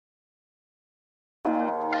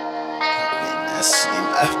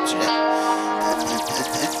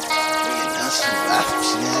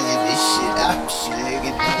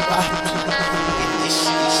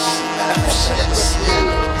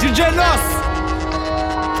DjNos.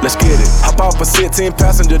 Let's get it. Hop off a 16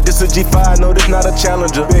 passenger. This a G5, no, this not a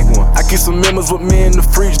Challenger. Big one. I keep some members with me in the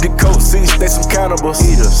fridge. Get coat seats, they some cannibals.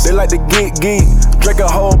 Eaters. They like to geek. Drink a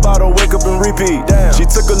whole bottle, wake up and repeat. Damn. She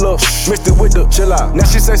took a look, mixed it with the chill out. Now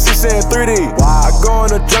she say she saying 3D. Wow. I go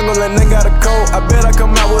in the jungle and they got a coat. I bet I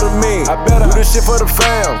come out with a mean. I bet I do this shit for the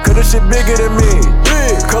fam, cause this shit bigger than me.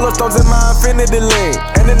 Big. Color stones in my infinity lane.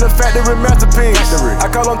 And in the factory masterpiece. I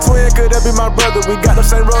call him twin, cause that be my brother. We got the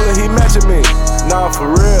same roller, he matching me. Nah, for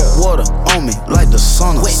real. Water on me like the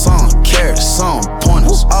sun, carrot, some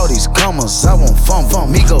pointers. All these commas, I want fun.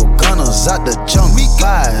 Me go gunners out the jungle.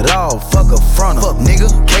 Buy it all, fuck a fronter. Fuck nigga,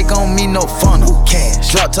 cake on me, no funnel.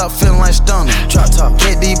 Cash, drop top feeling like stunner. Drop top,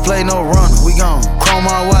 can't D play no runner. We gon' chrome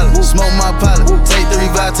my wallet, smoke my pilot. Take the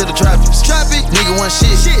revive to the tropics. Nigga want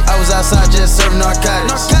shit. I was outside just serving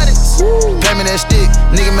narcotics. Pay me that stick,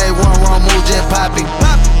 nigga made one wrong move, just poppy.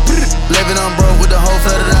 Living on broke with the whole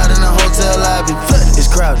flooded out in the hotel lobby.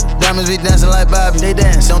 It's crowded, diamonds be dancing like Bobby. They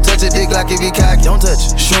dance, don't touch it, dick like it be cocky. Don't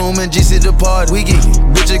touch it. Shroom and GC the party, we get it.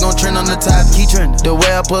 Bitches gon' trend on the top, keep trending. The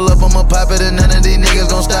way I pull up, I'ma pop it, and none of these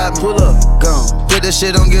niggas gon' stop me. Pull up, gone. Put that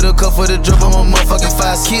shit on, get a cup for the drip, I'm a motherfucking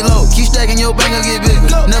 5 kilo. Keep stacking your bank, I'll get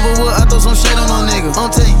bigger. Never would, I throw some shade on no nigga.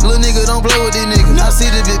 On tape, little nigga, don't play with these niggas. I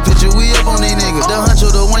see the big picture, we up on these niggas. The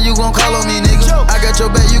huncho, the one you gon' call on me, nigga. I got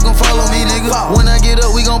your back, you gon' follow me, nigga. When I get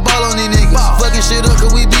up, we gon' ball on these niggas. Fucking shit up,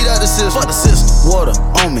 cause we beat out the system. Fuck the system. Water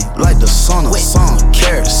on me like the sun,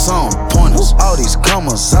 carrot, some pointers. All these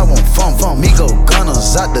commas, I want fun. Me go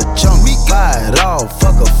gunners out the jungle. Buy it all,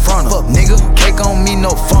 fuck a fronter. Fuck nigga, cake on me, no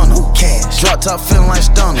funnel. Cash, drop top feeling like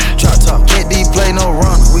stunner. Drop top, can't D play no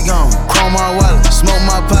runner. We gon' chrome my wallet, smoke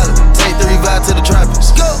my pilot. Take the revive to the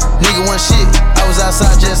tropics. Nigga want shit, I was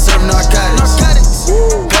outside just serving narcotics.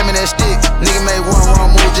 Pay me that stick, nigga made one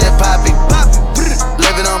wrong move, just poppy.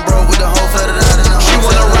 Living on broke with the whole flooded out in the hotel. She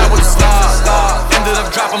wanna ride with the stars. Ended up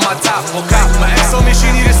dropping my top, okay. My ex told me she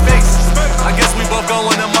needed space. I guess we both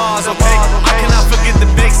going to Mars, okay. I cannot forget the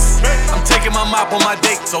base. I'm taking my mop on my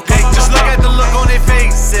dates, okay. Just look at the look on their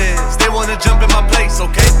faces. They wanna jump in my place,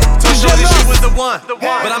 okay. Told Shorty she was the one,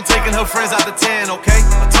 but I'm taking her friends out the 10, okay.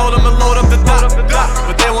 I told them to load up the dot,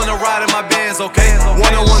 but they wanna ride in my bands, okay.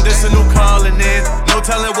 One-on-one, this a new calling in. No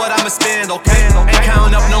telling what I'ma spend, okay. Ain't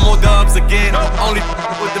counting up no more dubs again. Only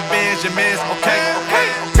with the Benjamins, okay.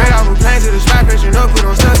 Straight off a plane to the spot, pressing up, put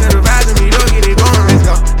on stuff and advising me, don't get it going, let's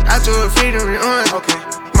go. I told her freedom and on, okay.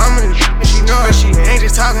 Mama, she know it, she ain't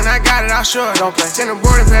just talking, I got it, I'll show it, don't play. Send a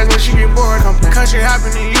boarding pass when she get bored, don't play. Country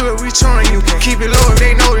hopping in you, we touring, you can keep it low if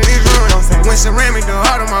they know that it's ruined, don't play. When ceramic, the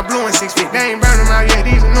heart of my blue and 6 feet, they ain't burning out yet,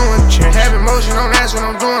 these are new ones. Having motion on, that's what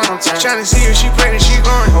I'm doing, I'm trying to see if she pregnant, she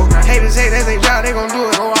going. Haters hate, that's they job, they gon' do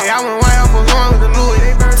it. Hey, I went white off, was going with the Louis.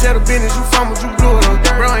 Tell the business you fumbled, you blew it.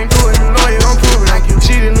 Bro ain't do it, the lawyer gon' prove it like you.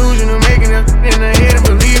 She delusional, making it in the head and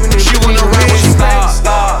believing it. She wanna ride with the stars.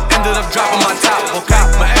 Ended up dropping my top, okay.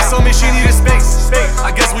 My ex told me she needed space. I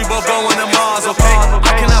guess we both going to Mars, okay.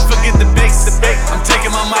 I cannot forget the base. I'm taking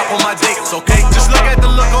my mop on my dates, okay. Just look at the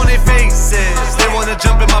look on their faces. They wanna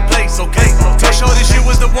jump in my place, okay. Told Shorty she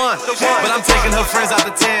was the one, but I'm taking her friends out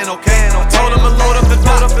the 10, okay. Told them to load up the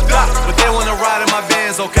dot, but they wanna ride in my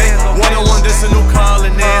bands, okay. One-on-one, this a new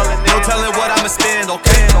calling in. No telling what I'ma spend,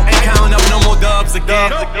 okay. Ain't counting up no more dubs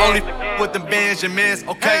again. Only with the Benjamins,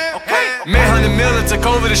 okay. Man, 100 million took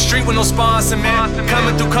over the street with no sponsor, man.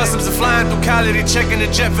 Coming through customs and flying through Cali, they checking the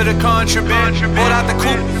jet for the contraband. Bought out the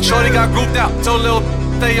coupe, Shorty got grouped out. Told Lil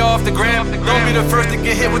stay off the gram. Don't be the first to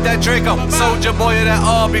get hit with that Draco. Soldier boy of that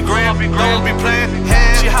Aubrey Graham. Don't be playing.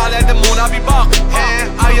 She holla at the moon, I be barking.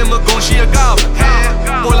 I am a goon, she a goblin.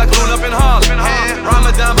 Boy like Loon up in Harlem.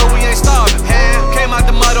 Ramadan, but we ain't starving. Came out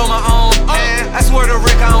the mud on my own. I swear to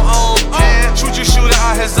Rick I don't own. Shoot your shooter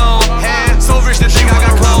out his zone. So rich they think I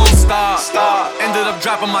got clones. Star. Ended up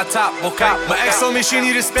dropping my top, okay. My ex told me she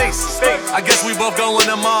needed space. I guess we both going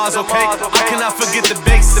to Mars, okay. I cannot forget the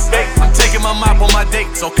base. I'm taking my mop on my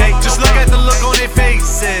dates, okay. Just look at the look on their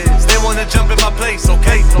faces. They wanna jump in my place,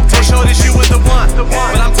 okay. Told Shorty she was the one,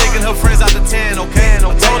 but I'm taking her friends out the 10, okay.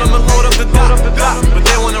 I told them to load up the dot, but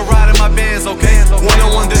they wanna ride in my bands, okay.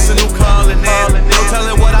 One-on-one, this a new calling in. No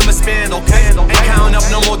telling what I'ma spend, okay. Ain't counting up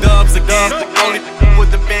no more dubs again. Only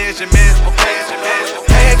with the Benjamins, okay.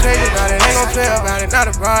 Hey, crazy about it, ain't gon' play about it. Not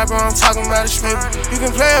a bribe, bro, I'm talking about a strip. You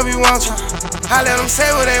can play if you want to. I let them say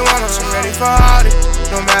what they want, I'm ready for all this.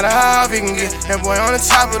 No matter how we can get, that boy on the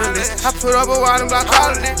top of the list. I put up a wall and block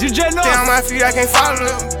all of it. DjNos. Stay on my feet, I can't follow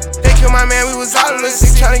it. They killed my man, we was all a little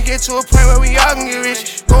sick. Tryna get to a point where we all can get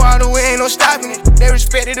rich. Go all the way, ain't no stopping it. They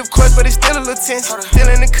respect it, of course, but it's still a little tense. Still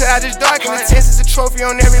in the cut, I just darken the tense. It's a trophy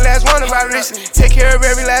on every last one of my wrists. Take care of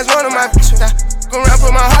every last one of my bitches. Go around,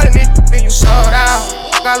 put my heart in it, then you sold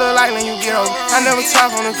out. I look like when you get over. I never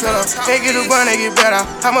talk on the pillow. They get a bun, they get better.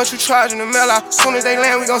 How much you charging the mail out? Soon as they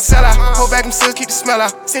land, we gon' sell out. Hold back them seals, keep the smell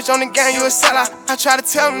out. Stitch on the gang, you a sellout. I try to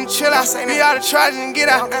tell them to chill out. Be out of charge and get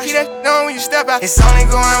out. Keep that on when you step out. It's only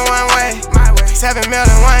going one way. 7 mil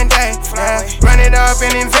in one day. Yeah. Run it up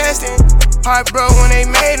and invest it. Heart broke when they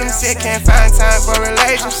made them sick. Can't find time for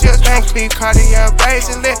relationships. Bank beef, Cartier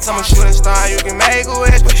bracelets. I'm a shooting star, you can make a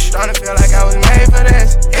wish. Starting to feel like I was made for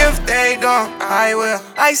this. If they don't, I will.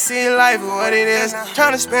 I see life for what it is.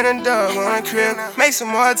 Trying to spend a dub on a crib. Make some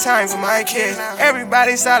more time for my kids.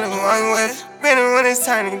 Everybody silent when I'm with. Spending when it's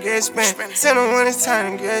time to get spent. Sending when it's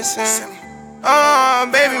time to get sent. Oh,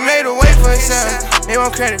 baby made a way for herself. They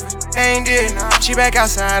want credit, they ain't did. She back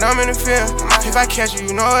outside, I'm in the field. If I catch you,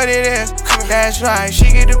 you know what it is. That's right, she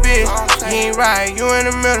get the bitch. He ain't right, you in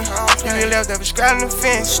the middle. You get left up scratching the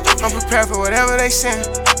fence. I'm prepared for whatever they send.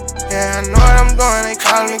 Yeah, I know what I'm doing, they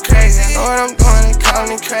calling me crazy. I know what I'm doing, they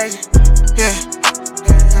calling me crazy. Yeah,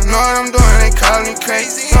 I know what I'm doing, they calling me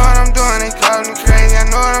crazy. Know what I'm doing, they calling me crazy. I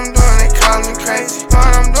know what I'm doing, they calling me crazy. Know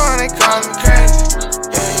what I'm doing, they calling me crazy.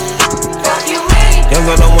 Young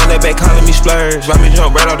girl don't want that back calling me splurge. Ride me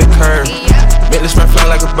jump right off the curb. Make this man fly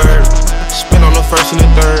like a bird. Spin on the first and the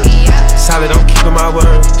third. Solid, I'm keeping my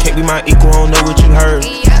word. Can't be my equal, I don't know what you heard.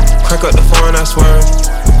 Crack up the foreign, I swear.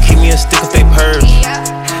 Keep me a stick if they purge.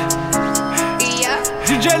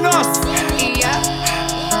 DjNos.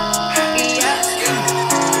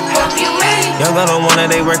 Young girl don't want that,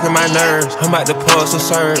 they working my nerves. I'm about to pull some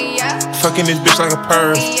serve. Fucking this bitch like a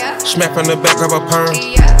perm. Smack on the back of a perm.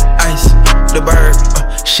 Ice. The bird,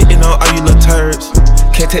 shitting on all you little turds.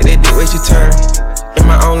 Can't take that dick, wait your turn. In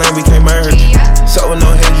my own lane, we can't merge. So with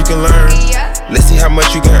no head, you can learn. Let's see how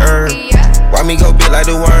much you can earn. Why me go big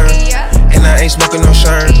like the worm? And I ain't smoking no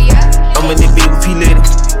shern. I'm in the beat with P Litty.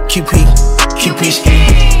 QP, QP ski.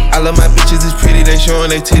 I love my bitches, it's pretty. They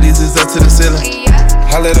showing their titties, it's up to the ceiling.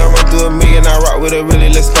 I let her run through a million. I rock with her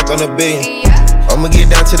really, let's fuck on a billion. I'ma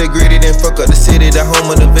get down to the gritty, then fuck up the city, the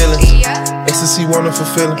home of the villains. Ecstasy, wonderful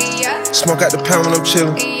feeling. Smoke out the pound when I'm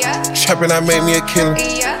chillin'. Trappin', I made me a killer.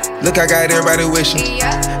 Look, I got everybody wishing.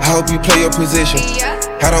 I hope you play your position.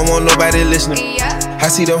 I don't want nobody listening.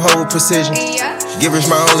 I see them hold with precision.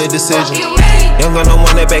 Givers my only decision. Young girl don't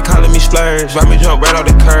want that back calling me splurge. Ride me jump right off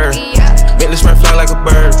the curb. Make this man fly like a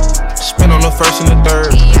bird. Spin on the first and the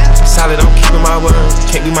third. Solid, I'm keeping my word.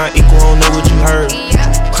 Can't be my equal, I don't know what you heard.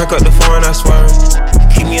 Crack up the foreign, I swear.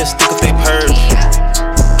 Keep me a stick if they purge.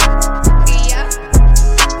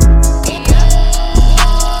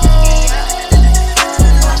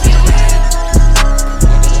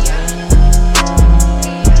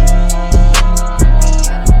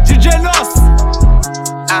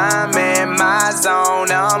 I'm in my zone,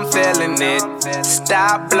 I'm feeling it.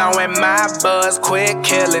 Stop blowing my buzz, quit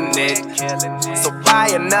killing it. So buy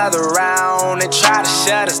another round and try to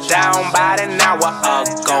shut us down about an hour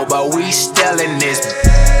ago, but we still in this.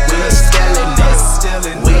 We still in this.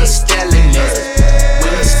 We still in this.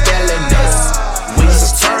 We still in this. We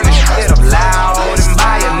just turn this shit up loud and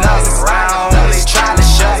buy another round. They try to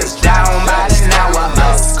shut us down about an hour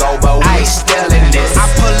ago, but we still in this. I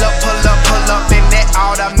pull up in that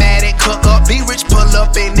automatic cook up. Be rich, pull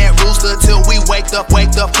up in that rooster till we wake up,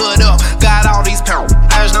 put up. Got all these pounds.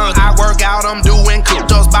 I work out, I'm doing cook.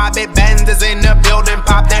 Those Bobby Benders in the building.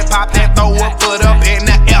 Pop that, throw a foot up in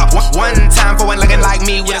the air. One time for one looking like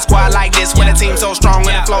me with a squad like this. When the team so strong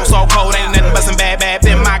and the flow so cold, ain't nothing but some bad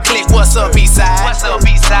in my clique. What's up, Eastside?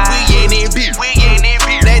 We in it, bitch.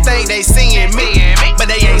 They think they seeing me, but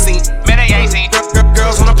they ain't seen.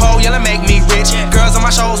 Girls on the pole yelling, make me rich. Girls on my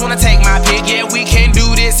shows wanna take my pick. Yeah, we can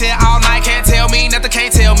do this here all night. Can't tell me nothing,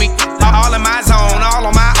 can't tell me. All in my zone, all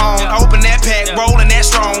on my own. Open that pack, rolling that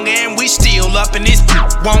strong, and we still up in this.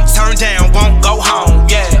 Won't turn down, won't go home.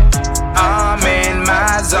 Yeah. I'm in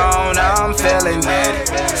my zone, I'm feeling it.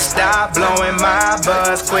 Stop blowing my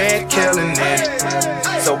buzz, quit killing it.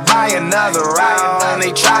 So buy another round.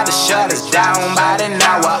 They tried to shut us down about an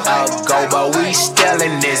hour ago, but we still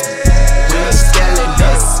in this. We still in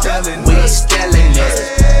this. We still in this.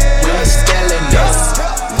 We still in this.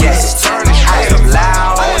 Yes, turn the shit up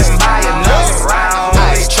loud and buy another round.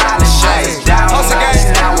 They try to shut us down about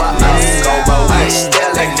an hour ago, but we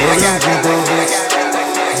still in this.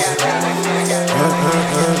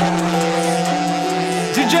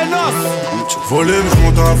 Volume, je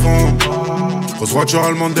monte à fond. Grosse voiture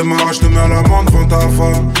allemande démarre, je te mets à l'amende devant ta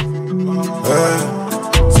femme. Hey.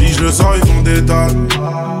 Si je le le sang, ils font des dalles.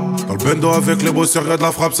 Dans le bendo avec les bosseurs, y'a de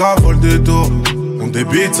la frappe, ça vaut le détour. On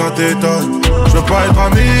débite, ça t'étonne. J'veux pas être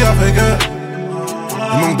ami avec eux.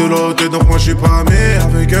 Il manque de l'autre, donc moi j'suis pas ami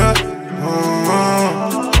avec eux.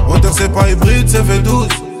 Moteur c'est pas hybride, c'est V12.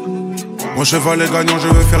 Mon cheval est gagnant, je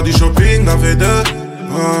veux faire du shopping à V2.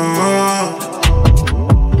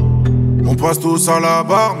 On passe tous à la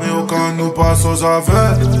barre, mais aucun nous passe aux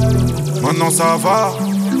aveux. Maintenant ça va,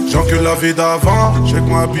 j'encule la vie d'avant. J'ai que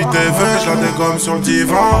ma bite est vain, j'la dégomme sur le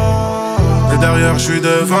divan. Et derrière j'suis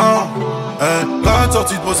devant. La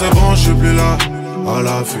sortie de peau c'est bon, j'suis plus là. À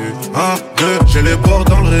l'affût, 1, 2, j'ai les portes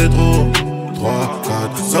dans le rétro. 3,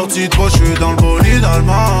 4, sortie de peau, j'suis dans le bolide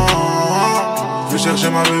allemand. Je vais chercher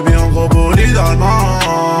ma baby en gros bolide allemand.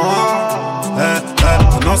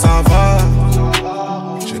 Maintenant ça va.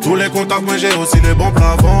 J'ai tous les contacts mais j'ai aussi les bons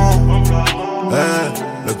plafonds.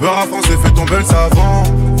 Le peur à France fait tomber le savon.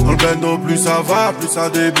 Dans le bendo plus ça va, plus ça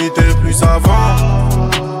débite et plus ça va.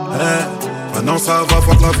 Maintenant ça va,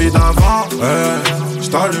 fuck la vie d'avant.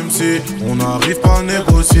 J't'allume si on n'arrive pas à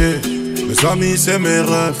négocier. Mes amis c'est mes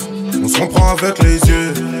rêves, on se comprend avec les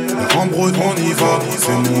yeux. En brut on y va,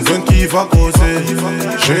 c'est mon gun qui va causer.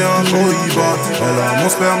 J'ai un Cohiba, elle a mon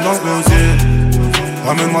sperme dans ce gosier.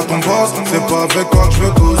 Ramène-moi ton boss, c'est pas avec toi que je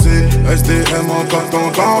veux causer. SDM en top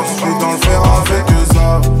tendance, j'suis dans le fer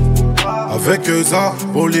avec eux ça,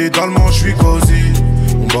 bolide allemand j'suis cosy.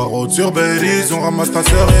 On barreau sur Belize, on ramasse ta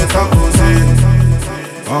sœur et ta cousine.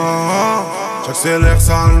 J'accélère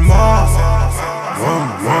salement.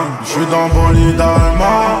 J'suis dans bolide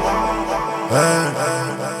allemand.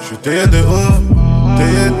 J'suis taillé de haut,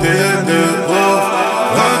 taillé de haut.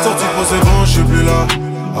 La sortie de peau c'est bon, j'suis plus là.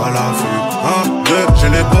 À l'affût, 1, 2, j'ai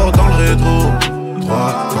les portes dans le rétro.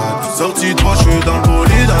 3, 4, sortie de peau, j'suis dans le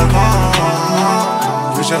bolide allemand.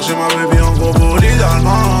 J'vais chercher ma baby en gros bolide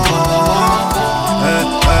allemand.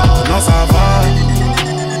 Non ça va.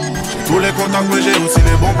 J'ai tous les contacts mais j'ai aussi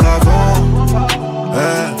les bons plafonds.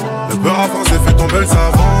 Le peur à France fait tomber le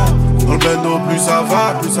savon. Dans le bendo plus ça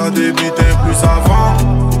va, plus ça débite et plus ça vend.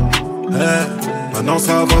 Maintenant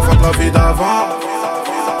ça va, fuck la vie d'avant.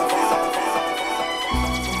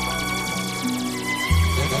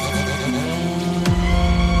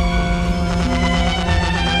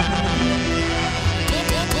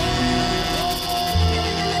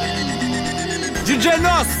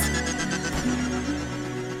 DjNos.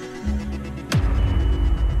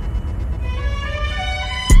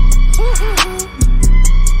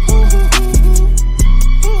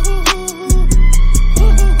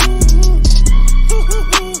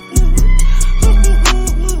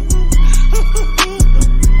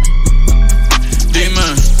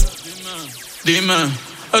 Dime,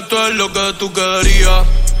 esto es lo que tú querías.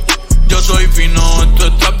 Yo soy fino, esto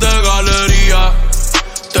es trap de galería.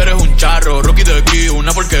 Tú eres un charro, Rocky de aquí,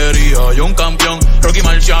 una porquería. Yo un campeón, Rocky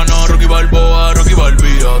Marciano, Rocky Balboa, Rocky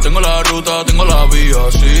Balbía. Tengo la ruta, tengo la vía,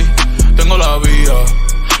 sí, tengo la vía.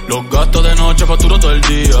 Los gastos de noche facturo todo el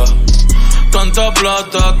día. Tanta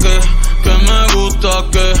plata que me gusta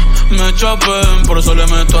que me chapen. Por eso le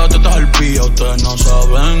meto a tetas al pía. Ustedes no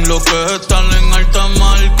saben lo que es estar en alta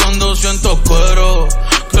mar cuando siento cuero.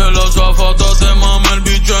 Que los azafatas te mame el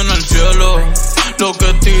bicho en el cielo. Lo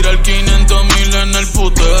que tira el 500.000 en el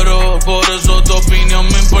putero. Por eso tu opinión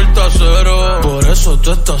me importa cero. Por eso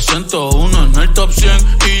tú estás 101 en el top 100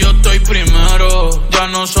 y yo estoy primero. Ya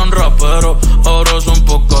no son raperos, ahora son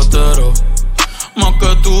pocateros. Más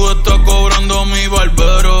que tú estás cobrando mi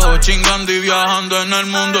barbero. Chingando y viajando en el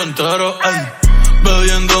mundo entero. Ay.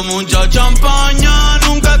 Bebiendo mucha champaña,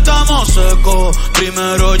 nunca estamos secos.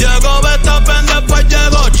 Primero llegó Verstappen, después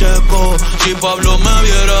llegó Checo. Si Pablo me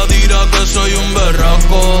viera dirá que soy un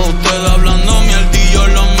berraco. Ustedes hablando mierdillo,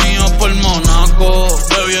 los míos por Monaco.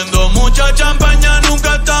 Bebiendo mucha champaña,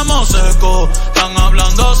 nunca estamos secos. Están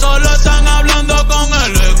hablando solo, están hablando con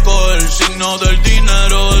el eco. El signo del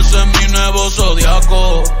dinero, ese es mi nuevo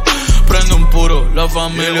zodiaco. Prende un puro, la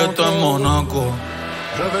familia está en Monaco.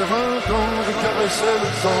 J'avais 20 ans, je caressais le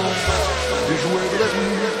temps et jouais de la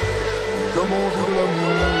vie comme on joue de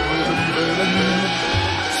l'amour. Et je vivais la nuit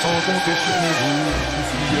sans compter sur mes jours qui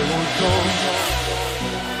fuyaient dans le temps.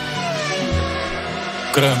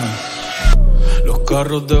 Créeme, los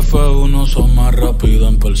carros de F1 son más rápidos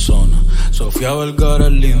en persona. Sofía Vergara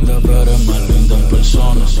es linda, pero es más linda en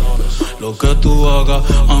persona. Lo que tú hagas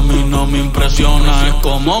a mí no me impresiona. Es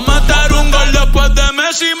como meter un gol después de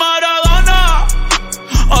Messi y Maradona.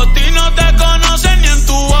 A ti no te conocen ni en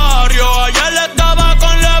tu barrio. Ayer estaba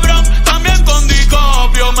con LeBron, también con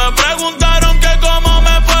DiCaprio. Me preguntaron que cómo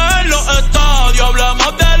me fue en los estadios.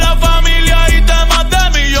 Hablamos de la familia y temas de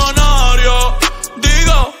millonarios.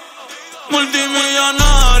 Digo,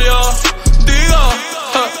 multimillonario.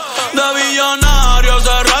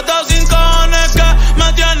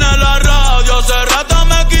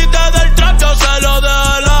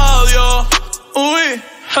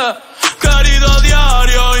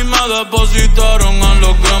 depositaron a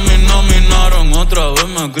los que me nominaron. Otra vez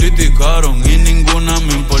me criticaron y ninguna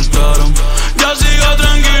me importaron. Ya sigo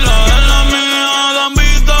tranquila en la mía. Dan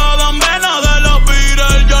vida, dan vena de los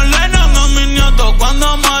Beatles. John Lennon a mis nietos.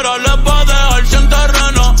 Cuando muera les va a dejar sin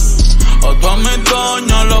terreno. A todas mis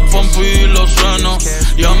doñas, los pompis y los senos.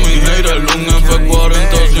 Y a mi haters un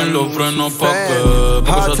F40 sin los frenos. ¿Pa' qué?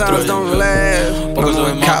 Hard times don't last. No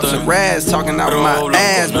more cops and rats talking out my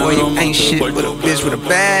ass. Boy, you ain't shit but a bitch with a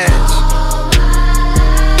badge.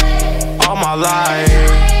 All my life,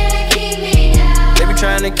 they be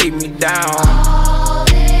trying to keep me down.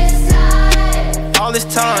 All this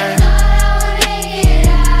time,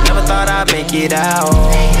 never thought I'd make it out.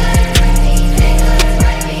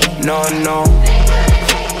 No, no,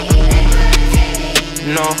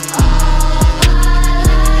 no.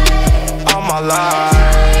 All my life,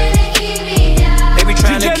 they be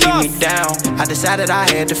trying to keep me down. I decided I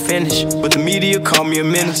had to finish, but the media called me a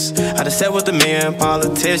menace. I done sat with the men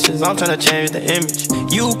politicians, I'm trying to change the image.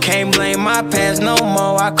 You can't blame my past no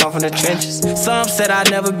more, I come from the trenches. Some said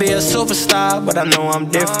I'd never be a superstar, but I know I'm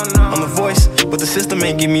different. I'm a voice, but the system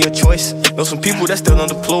ain't give me a choice. Know some people that still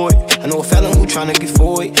undeployed. I know a felon who tryna get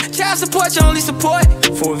forward. Child support, your only support.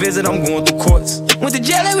 For a visit, I'm going through courts. Went to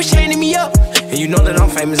jail, they was chaining me up. And you know that I'm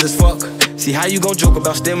famous as fuck. See how you gon' joke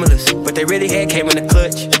about stimulus, but they really had came in the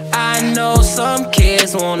clutch. I know some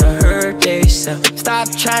kids wanna hurt themselves. Stop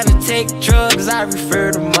trying to take drugs, I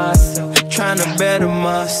refer to myself. Trying to better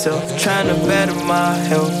myself, trying to better my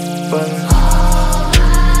health. But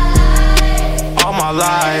all my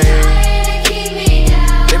life,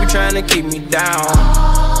 they be trying to keep me down.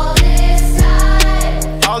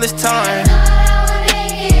 All this time,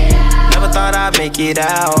 never thought I'd make it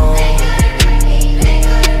out.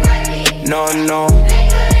 No, no,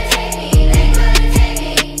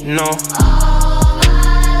 no.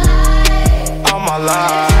 All my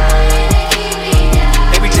life,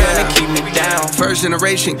 they be trying to keep me down. First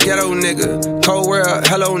generation ghetto nigga, cold world,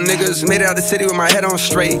 hello niggas. Made it out the city with my head on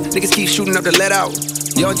straight. Niggas keep shooting up to let out.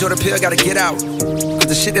 Yo, enjoy the pill, gotta get out. Cause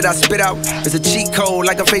the shit that I spit out is a cheat code,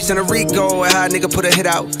 like I'm facing a Rico. And how a nigga put a hit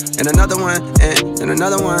out. And another one, and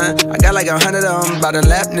another one. I got like 100 of them by the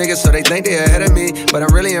lap niggas, so they think they ahead of me. But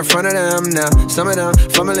I'm really in front of them now. Some of them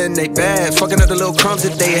fumbling they bad, fucking up the little crumbs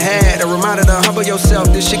that they had. A reminder to humble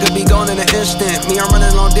yourself, this shit could be gone in an instant. Me, I'm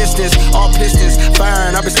running long distance, all pistons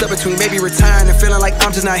firing. I've been stuck between maybe retiring and feeling like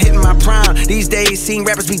I'm just not hitting my prime. These days, seeing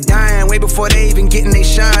rappers be dying way before they even getting they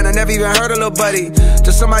shine. I never even heard of Lil Buddy,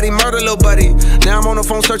 till somebody murder Lil Buddy. Now I'm on the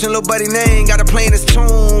phone searching Lil Buddy name, got her playing his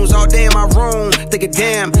tunes all day in my room. Thinking,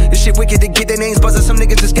 damn, this shit wicked to get their names buzzing. Some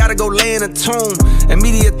niggas just gotta go lay in a tomb. And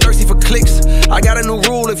media thirsty for clicks. I got a new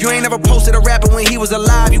rule, if you ain't ever posted a rapper when he was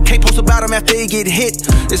alive, you can't post about him after he get hit.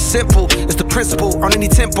 It's simple, it's the principle, on any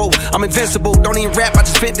tempo. I'm invincible, don't even rap, I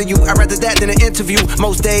just vent to you. I'd rather that than an interview,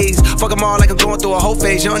 most days. Fuck them all like I'm going through a whole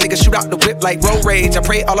phase. Young niggas shoot out the whip like road rage. I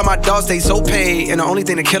pray all of my dogs stay so paid, and the only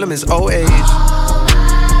thing to kill them is old age.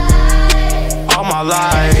 All my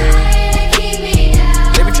life,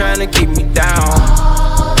 they be trying to keep me down.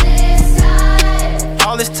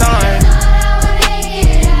 All this time,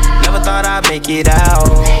 never thought I'd make it out.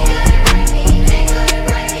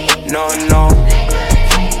 No, no,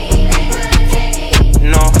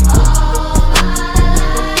 no.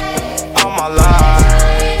 All my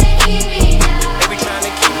life, they be trying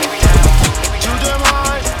to keep me down. To the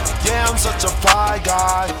mind, yeah, I'm such a fly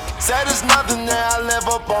guy. Said it's nothing that I live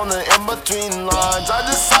up on the in-between lines. I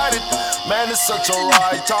decided, man, it's such a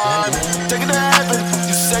right time. Take it to heaven,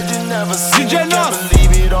 you said you never seen it, can't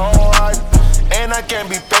believe it, alright. And I can't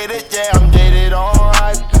be faded, yeah, I'm dated,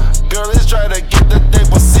 alright. Girl, let's try to get the date,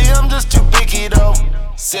 but see, I'm just too picky, though.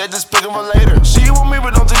 Said just pick 'em for later. She want me,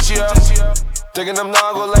 but don't think she up. Thinking I'm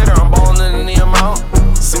not go later, I'm ballin' in any amount.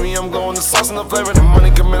 See me, I'm going the sauce and the flavor, the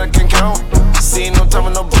money come in, I can count. See, no time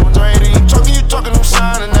with no problems, right? You talking, I'm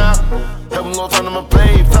shining out. Help them know time to my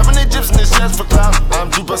play. Flapping their gyps in their chest for clout. I'm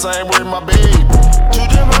too plus, I ain't worried my babe. To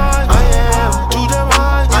them high, I am. To them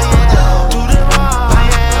high, I am. To them high, I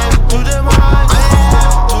am. To them high, I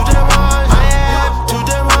am. To them high, I am. To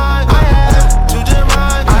them high, I am. To them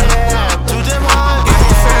high, I am. To them high, I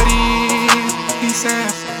am. Fatty, he said,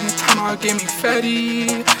 anytime I get me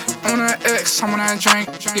fatty. On that X, I'm on that drink,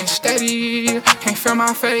 getting steady. Can't feel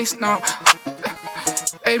my face, no.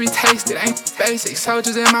 Baby, taste it, ain't basic.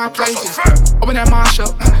 Soldiers in my places. Open that marshal,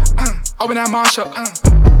 open that marshal.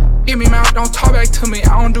 Give me mouth, don't talk back to me.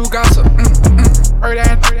 I don't do gossip. Heard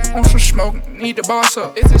that, on some smoke, need the boss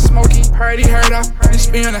up. Is it smoky? Heard he heard up. This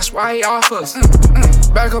spin, that's why he offers.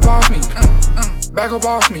 Back up off me, back up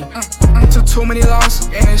off me. Too many losses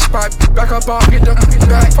in this spot. Back up off, get the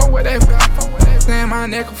back for whatever. Laying my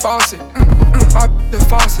neck a faucet. My the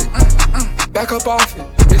faucet. Back up off it.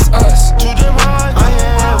 It's us. To them high, I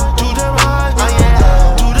am. To them high, I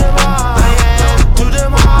am. To them high, I am. To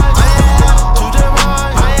them high, I am. To them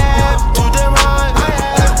high, I am. To them high, I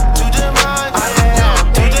am. To them high, I am.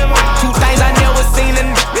 To them high. Two things I never seen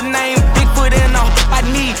in the name Bigfoot and all I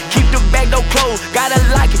need. Keep the back door closed. Gotta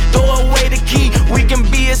lock it. Throw away the key. We can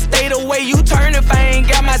be a state away. You turn if I ain't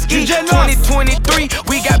got my ski. 2023,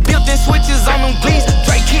 we got built-in switches on them glees.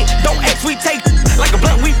 Drake hit, don't ask, we take like a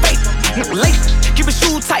blunt, we fake. Late, keep it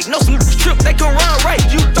shoe tight, no some trip, they can run right.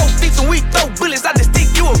 You throw feet and we throw bullets, I just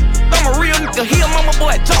stick you up. I'm a real nigga, he a mama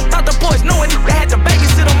boy, jumped out the porch, knowing they had to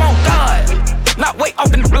babysit him on God. Not wait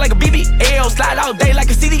off the like a BBL, slide all day like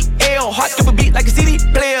a CDL, heart skip a beat like a CD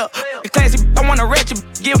player. Classy, I want a ratchet,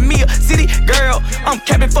 give me a city girl. I'm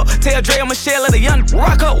capping for Tell Dre, I'm a shell of the young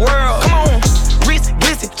rock up world. Come on, wrist,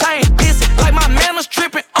 glisten, chain, glisten, like my manners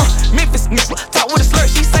tripping. Memphis, nigga, talk with a slur,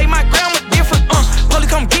 she say my grandma different. Police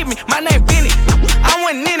come get me, my name Benny, I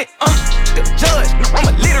wasn't in it. The judge, I'm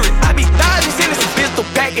illiterate, I be dodging sentences. Pistol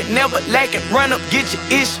packing, never lacking, run up, get your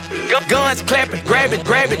issue. Guns clapping, grab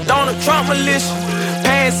it, Donald Trump militia.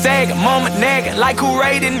 Pants sagging, mama nagging, like who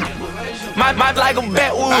raiding? My like a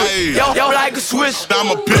backwood, yo like a swish.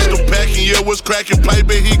 I'm a pistol packing, yeah, what's cracking? Play,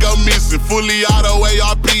 but he go missing. Fully auto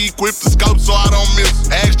ARP, equipped the scope so I don't miss.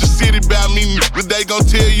 Ask the city about me, but they gon'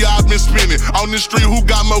 tell you I've been spinning. On the street, who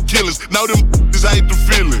got more killers? Know them just hate the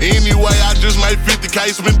feeling. Anyway, I just made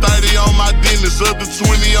 50K, spent 30 on my dentist. Up to 20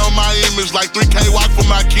 on my image, like 3K walk for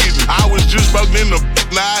my kids. I was just broke in the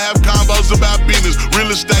now I have combos about business.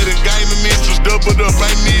 Real estate and gaining interest, doubled up,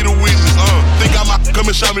 ain't need a witness. Think I might come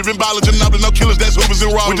and show me, been biologing up, no killers, that's Hoovers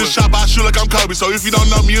and Rollers. With this chop, I shoot like I'm Kobe, so if you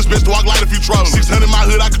don't know me, it's best to walk light if you trolling. 600 in my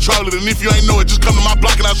hood, I control it, and if you ain't know it, just come to my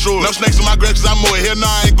block and I show it. No snakes in my grass, cause I'm more. Hell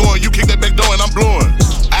nah, I ain't going. You kick that back door and I'm blowing.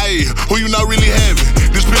 Ayy, who you know really have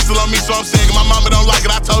it? This pistol on me, so I'm saying my mama don't like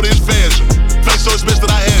it, I told her it's fashion. Face so it's best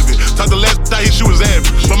that I have it. Talk the last I hit, she was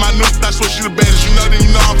average. But my new, I swear she the baddest. You know, then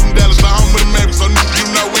you know I'm from Dallas, so I'm with the Mavericks, so you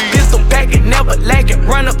know we. Pistol packing, never lacking,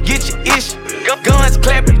 run up, get your issue. Guns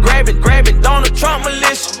clapping, grab it, Donald Trump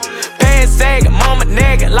militia. Pants sagging, mama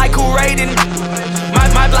nagging, like who raiding? My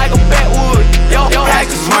like a backwood, yo like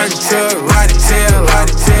a Martin truck, ride it tail.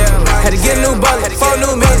 Had to get a new bullet, 4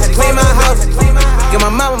 new minutes, clean my house. Get my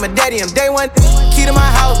mama, my daddy, I'm day one, key to my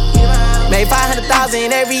house. Made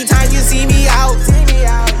 500,000 every time you see me out.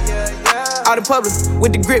 All the public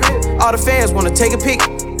with the grip, all the fans wanna take a pic.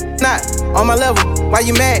 Not on my level, why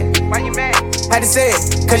you mad? Had to say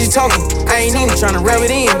it, cause you talking. I ain't even tryna rub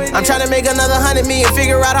it in. I'm tryna make another 100 million,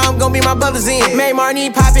 figure out how I'm gonna be my brothers in. Made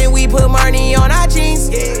Marnie poppin', we put Marnie on our jeans.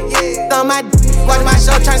 On my watch my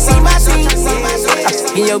show, tryna see my scenes.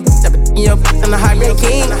 In your I'm the heartbreak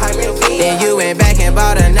king. Then you went back and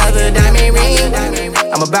bought another diamond ring.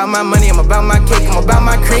 I'm about my money, I'm about my cake, I'm about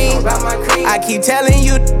my cream. I keep telling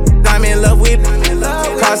you I'm in love with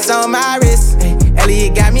cross on my wrist.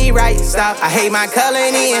 Elliot got me right, stop, I hate my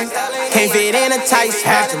coloring in. Can't fit in a tight spot.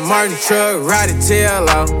 Had to Martin truck, ride it tail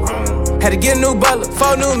out. Had to get a new butler,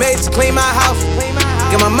 4 new maids to clean my house.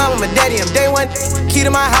 Get my mama, my daddy, I'm day one, key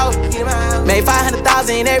to my house. Made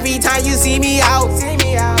 500,000 every time you see me out.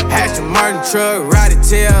 Had to Martin truck, ride it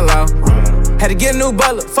tail out. Had to get a new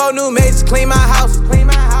butler, 4 new maids to clean my house.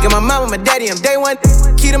 Get my mama, my daddy, I'm day one,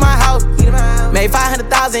 key to my house. Made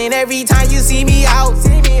 500,000 every time you see me out.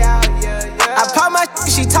 I pop my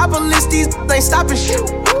she top of list, these ain't stopping shit.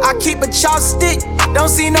 I keep a chopstick, don't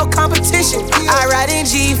see no competition. I ride in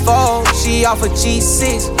G4, she off a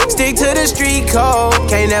G6. Stick to the street code,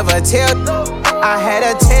 can't never tell. I had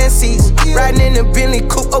her 10 seats, riding in the Bentley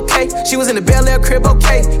coupe, okay. She was in the Bel Air crib,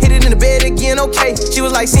 okay. Hit it in the bed again, okay. She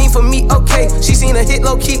was like, scene for me, okay. She seen a hit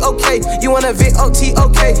low key, okay. You wanna Vic OT,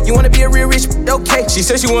 okay. You wanna be a real rich, okay. She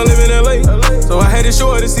said she wanna live in LA, so I had to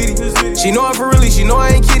show her the city. She know I'm for really, she know I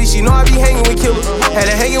ain't kidding. She know I be hanging with killers. Had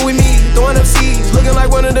her hanging with me, throwing up seeds, looking like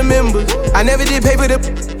one of the members. I never did paper the,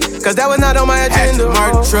 cause that was not on my agenda. Had to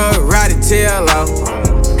Martin truck, ride it tail out.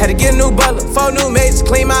 Had to get a new butler, 4 new maids to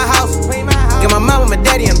clean my house. Get my mama, my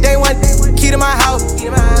daddy, I'm day one, key to my house.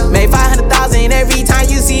 Made 500,000 every time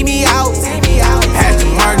you see me out. Had to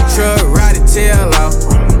Martin truck, ride it tail out.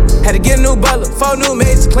 Had to get a new butler, 4 new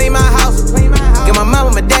maids to clean my house. Get my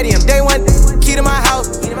mama, my daddy, I'm day one, key to my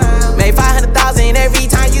house. Made 500,000 every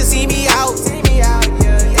time you see me out.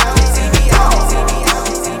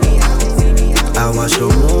 I watched the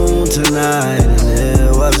moon tonight and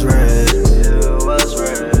it was red.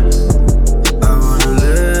 I wanna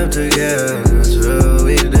live together till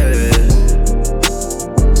we dead.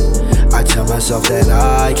 I tell myself that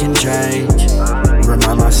I can change.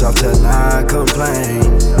 Remind myself to not complain.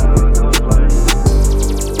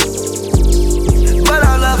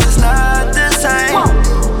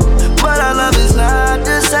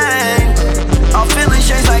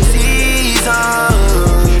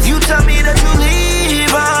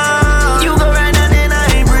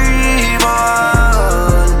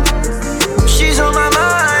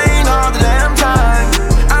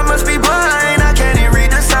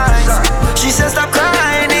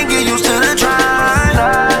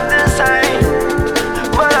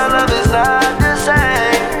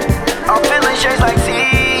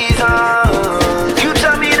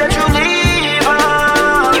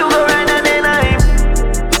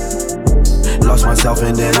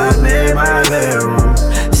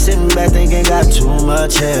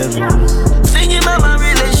 much headroom. Thinking about my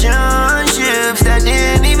relationships that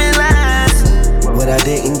didn't even last. What I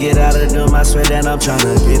didn't get out of them, I swear that I'm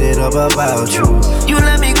tryna get it up about you. You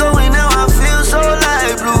let me go and now I feel so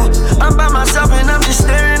light blue. I'm by myself and I'm just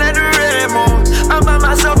staring at the red moon. I'm by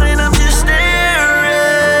myself and I'm just staring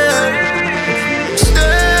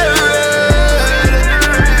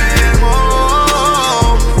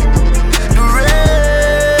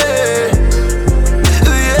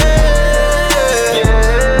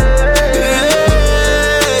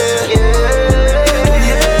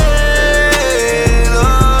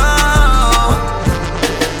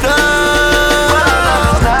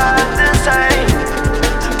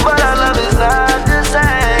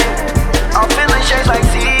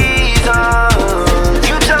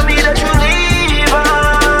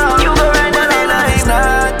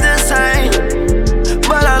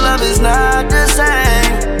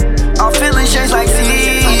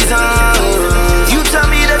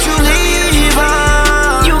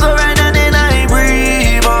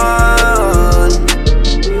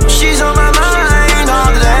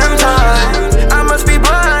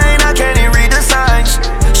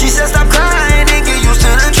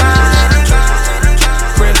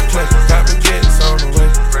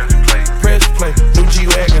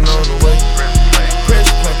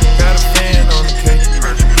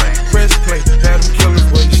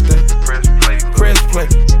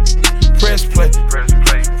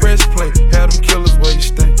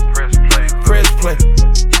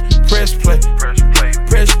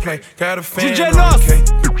Got a fan on K.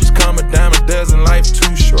 Just come a dime a dozen, life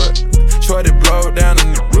too short. Shorty blow down a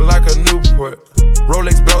nigga like a Newport.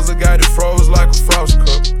 Rolex bezel got it froze like a frost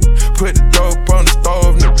cup. Put the dope on the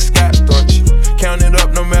stove, nigga, Scott starch. Count it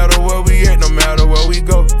up no matter where we at, no matter where we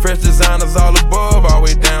go. Fresh designers all above, all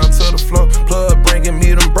the way down to the floor. Plug bringing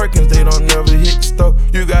me them Birkins, they don't never hit the stove.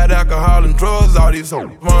 You got alcohol and drugs, all these hoes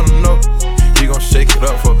wanna know. You gon' shake it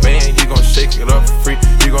up for a band, you gon' shake it up for free.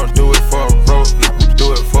 You gon' do it for a road,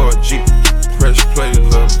 do it for a Jeep. Press play,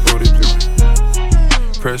 little booty,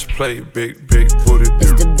 press play, big booty.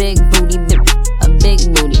 It's the big booty, a big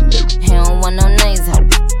booty. He don't want no nice hoe,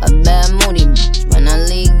 a bad moody. When I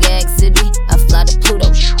leave Gag City, I fly to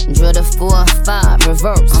Pluto. Drill the 4-5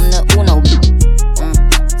 reverse. I'm the Uno.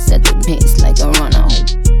 Set the pace like a runner.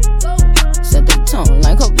 Set the tone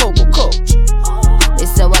like a vocal coach. They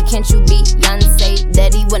said, why can't you be Beyonce?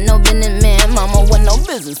 Daddy with no business, man. Mama with no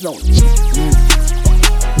business, no.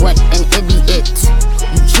 What an idiot.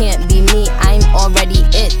 You can't be me, I'm already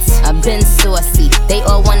it. I've been saucy, they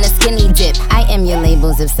all want a skinny dip. I am your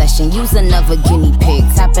label's obsession, use another guinea pig.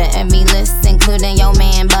 Top of every list, including your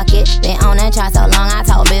man Bucket. Been on that chart so long, I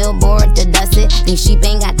told Billboard to dust it. These sheep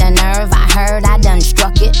ain't got the nerve, I heard I done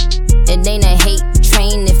struck it. It ain't a hate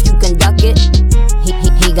train if you can duck it.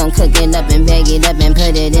 He gon' cook it up and bag it up and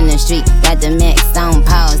put it in the street. Got the max on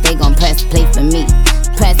pause, they gon' press play for me.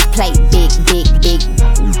 Press play, big.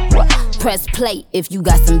 Press play if you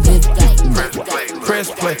got some big.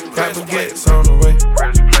 Press play, got baguettes on the way.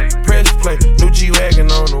 Press play, new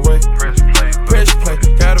G-Wagon on the way. Press play,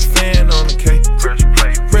 got a fan on the K.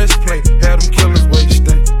 Press play, had them killers where you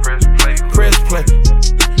stay. Press play,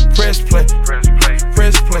 press play,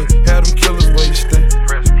 press play, had them killers where you stay.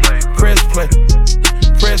 Press play,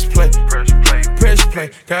 press play, press play,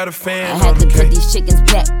 got a fan on the K. I had to put these chickens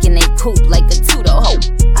back in they coop like a tutor hoe.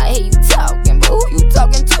 I hear you talking, but who you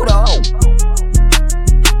talking to the hoe?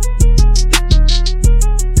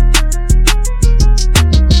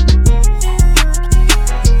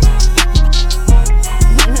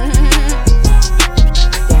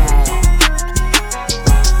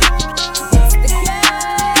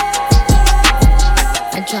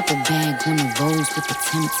 Drop a bag on the roads with the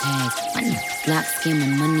Tim tags. My niggas lock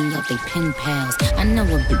scamming money out they pen pals. I know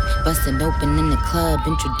a bitch busted open in the club.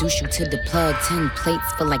 Introduce you to the plug. 10 plates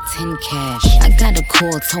for like 10 cash. I got a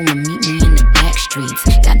call, told him meet me in the back streets.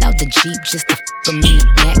 Got out the Jeep just to f me in the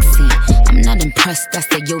backseat. I'm not impressed, I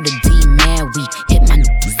said yo the D mad weak. Hit my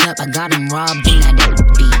niggas up, I got him robbed in that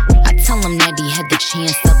beat. I tell him that he had the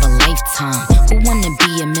chance of a lifetime. Who wanna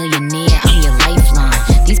be a millionaire? I'm your lifeline.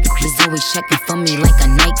 These bitches always checking for me like a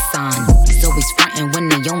Nike sign. It's always frontin' when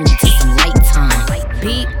they only take some light time.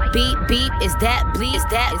 Beep, beep, beep, is that bleep? Is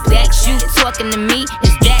that you talking to me?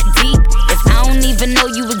 Is that deep? If I don't even know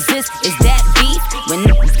you exist, is that beef? When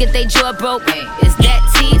niggas get they jaw broke, is that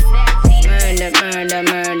teeth? Murder, murder,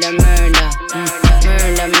 murder, murder.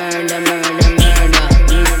 Murder, murder, murder, murder.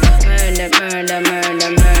 Murder, murder,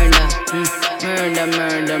 murder, murder. Murder,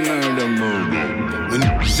 murder, murder, murder. When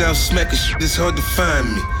niggas out smacking shit, it's hard to find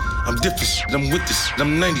me. I'm different shit, I'm with this shit,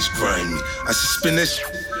 I'm 90s grimy. I should spin that shit,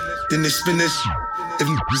 then they spin that shit, If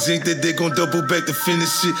niggas ain't that, they gon' double back to finish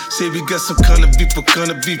it. Say we got some kind of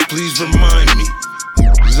beef, please remind me.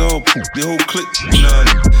 It's all the whole clique, nah.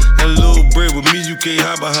 That little bread with me, you can't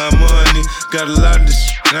hide behind money. Got a lot of this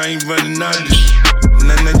shit, I ain't running out of this.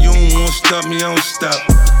 Nah, you don't wanna stop me, I don't stop.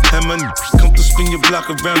 Have my come to spin your block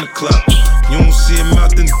around the clock. You don't see him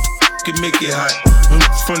out, then can make it hot. In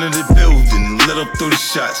front of the building, let up through the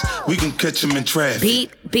shots. We can catch him in traffic. Beep,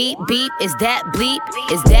 beep, beep, is that bleep?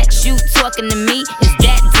 Is that you talking to me? Is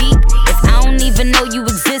that deep? If I don't even know you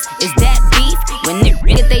exist, is that beef? When they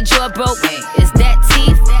get they jaw broke, is that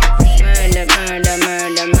teeth? Murder, murder,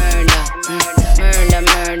 murder, murder. Murder,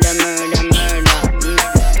 murder, murder, murder.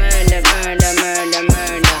 Murder, murder, murder,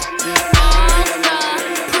 murder.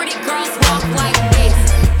 Pretty girls walk like this,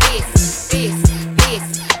 this, this, this,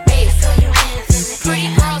 this. Pretty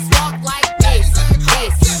girls walk like this,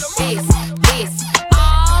 this, this, this.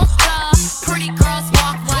 All the pretty girls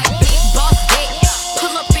walk like this. Boss dick,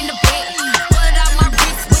 pull up in the bed, put out my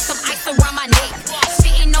wrist with some ice around my neck.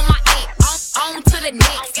 Sitting on my head, on to the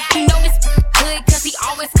next. You know this good 'cause he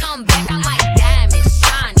always come back. I like diamonds,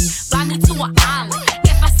 shiny, fly me to an island.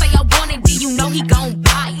 If I say I want it, then you know he gon'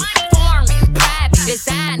 buy it. Foreign, private,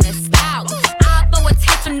 designer, stylish. I'll throw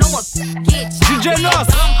attention, no one get you. DjNos.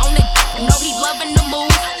 On it, know he loving the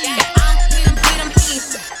move. If I'm with him, he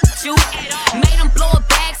ain't you. Made him blow a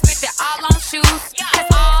bag, spent it all on shoes. 'Cause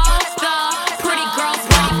all the pretty girls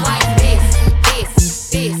walk like this, this,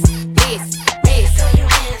 this, this, this.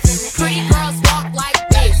 Pretty girls walk like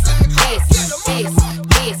this, this, this,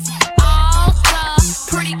 this. All the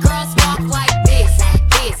pretty girls walk like this,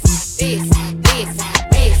 this, this, this,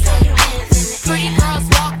 this. Pretty girls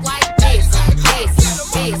walk like this, this,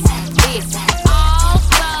 this, this. All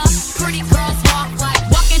the pretty girls walk like.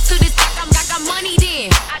 Walk into this I got money then.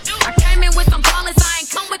 I came in with some ballers, I ain't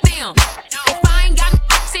come with them. If I ain't got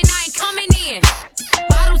shit, I ain't coming in.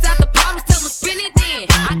 Bottles after bottles till it's spin it then.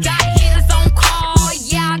 I got hitters on call,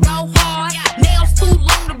 yeah, I go hard. Nails too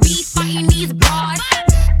long to be fighting these bars.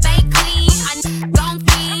 They clean, I gon'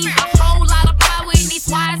 feed. A whole lot of power in these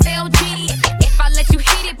YSLG. If I let you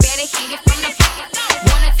hit it, better hit it from the back.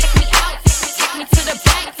 Wanna take me out, take me to the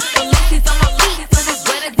bank. The Lucy's on my feet, so it's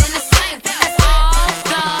better than the same. All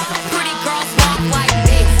the pretty girls walk like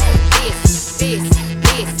this, this, this,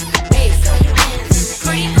 this, this.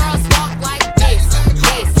 Pretty girls walk like this,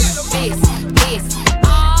 this, this, this.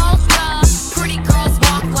 All the pretty girls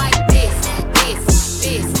walk like this, this,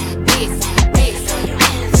 this, this, this.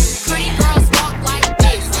 Pretty girls walk like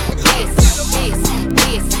this, this, this,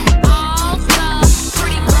 this. All the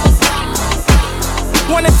pretty girls walk.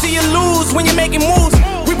 Wanna see you lose when you're making moves.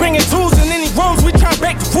 We bringing tools in any rooms, we try to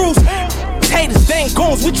break the rules. Haters, they ain't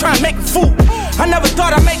goons, we try to make a fool. I never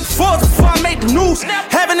thought I'd make fours before I made the news.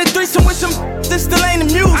 Having a threesome with some, this still ain't the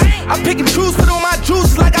muse. I pick and choose, put on my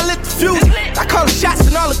juices like I lit the fuse. I call the shots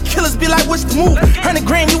and all the killers be like, what's the move? 100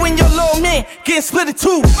 grand, you and your little man, getting split in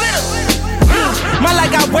two. My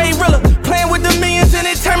life got way realer, playing with the millions and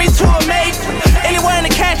it turned me to a maid. Anywhere in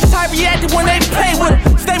the cash, I reacted when they play with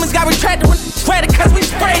it. Statements got retracted when sweated cause we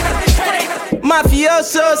sprayed.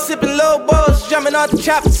 Mafioso, sipping low balls, jumping off the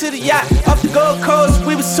chopper to the yacht. Off the Gold Coast,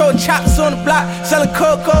 we was sold choppers on the block, selling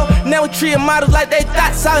cocoa. Now we treating models like they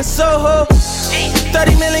thought, selling Soho.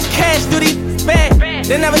 30 million cash, do these bad.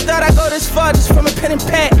 They never thought I'd go this far just from a pen and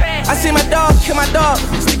pad. I see my dog kill my dog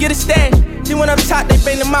just to get a stash. He went up top, they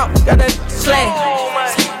banged him out, got that slash.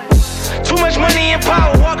 Too much money and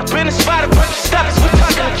power, walk up in the spot, a bunch of stoppers, we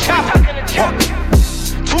talking a chopper.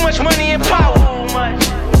 Too much money and power.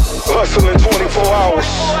 Hustling 24 hours.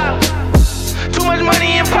 Too much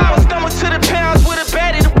money and power. Stumble to the pounds with a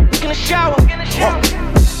baddie in the shower.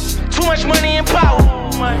 Too much money and power.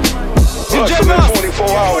 Hustling 24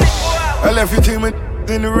 hours. I left 15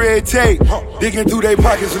 in the red tape. Digging through their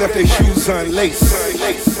pockets, left their shoes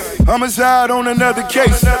unlaced. Homicide on another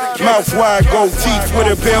case. Mouth wide, gold teeth with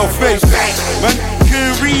a pale face. Man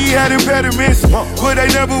couldn't read, had impediments, but they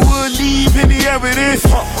never would leave any evidence.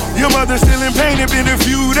 Your mother still in pain, it been a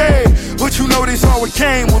few days, but you know this always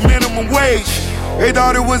came with minimum wage. They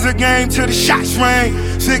thought it was a game till the shots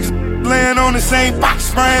rang. 6 laying on the same box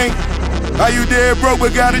spring. How you dead broke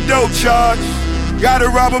but got a dope charge? Gotta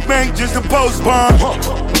rob a bank just to post bond.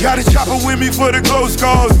 Got a chopper with me for the close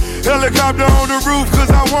calls. Helicopter on the roof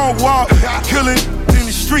cause I won't walk. Killing in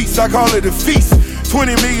the streets, I call it a feast.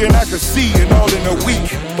 20 million I could see and all in a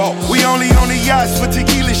week. We only on the yachts for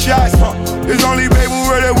tequila shots. It's only baby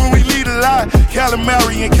word when we lead a lot.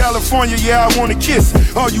 Calamari in California, yeah, I wanna kiss.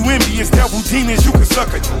 All you envious devil demons, you can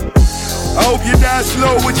suck it. I hope you die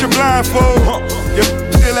slow with your blindfold. You're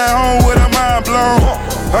still at home with a mind blown.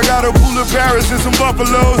 I got a pool in Paris and some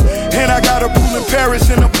buffaloes. And I got a pool in Paris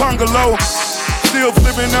and a bungalow. Still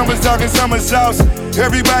flipping numbers, talking summer sauce.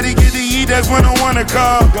 Everybody get to eat, that's when I wanna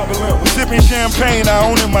call. I'm sipping champagne, I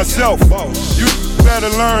own it myself. You better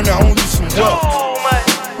learn to own you some wealth.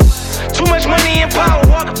 Too much money and power.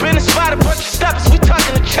 Walk up in the spot, a bunch of steppers. We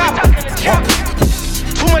talking the chopper.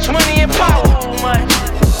 Too much money and power.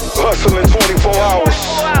 Hustling 24 hours.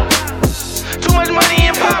 Too much money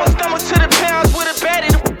and power. Stumble to the pounds with a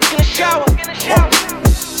baddie in the shower.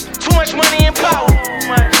 Too much money and power.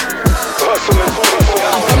 Hustling 24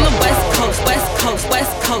 hours. I'm from the West Coast, West Coast,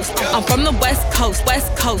 West Coast. I'm from the West Coast,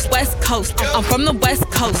 West Coast, West Coast. I'm from the West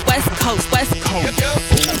Coast, West Coast, West Coast.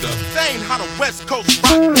 How the West Coast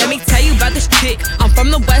rock. Let me tell you about this chick. I'm from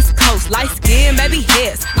the West Coast, light skin, baby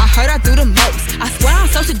hairs. I heard I do the most. I swear I'm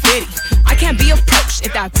social ditty. I can't be approached.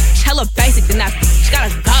 If that bitch hella basic, then that bitch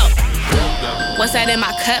gotta go. What's that in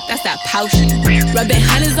my cup? That's that potion. Rubbing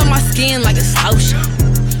hundreds on my skin like it's lotion.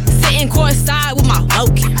 Sitting courtside with my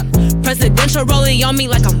Loki. Presidential rolling on me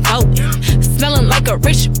like I'm voting. Smelling like a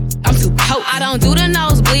rich, I'm too potent. I don't do the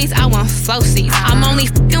nosebleeds, I want flow seats. I'm only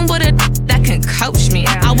f***ing with a that can coach me.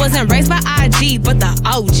 I wasn't raised by IG, but the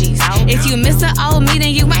OGs. If you miss the old me,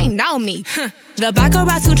 then you ain't know me. The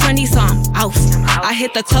baccarat too trendy, so I'm out. I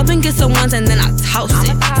hit the club and get some ones and then I toast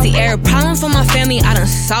it. See, every problem for my family, I done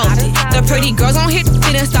solved it. The pretty girls gon' hit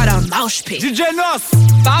shit and start a mosh pit. DjNos.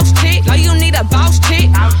 Boss chick, know you need a boss chick.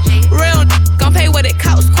 Real gon' pay what it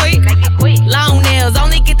costs quick. Long nails,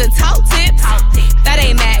 only get the toe tips. That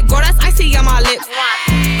ain't mad, girl, that's icy on my lips.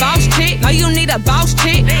 Boss chick, know you need a boss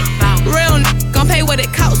chick. Real gon' pay what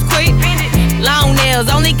it costs quick. Long nails,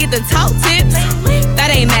 only get the toe tips. That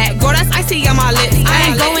ain't mad, girl, that's icy on my lips. I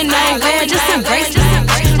ain't going nowhere, just embrace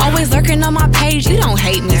it. Always lurking on my page, you don't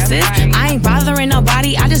hate me, sis. I ain't bothering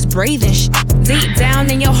nobody, I just breathe and shit. Deep down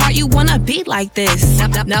in your heart, you wanna be like this.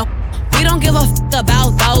 No, we don't give a f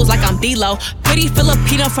about those like I'm D-Lo. Pretty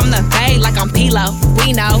Filipino from the Bay like I'm Pilo.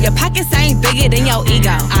 We know your pockets ain't bigger than your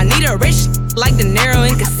ego. I need a rich like De Niro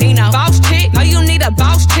in Casino. Boss chick, know you need a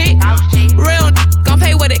boss chick. Real gon'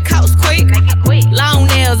 pay what it costs quick. Long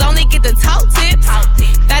nails, only get the toe tips.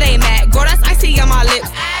 That ain't mad, girl, that's icy on my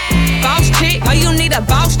lips. Boss chick, know you need a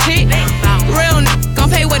boss chick. Real gon'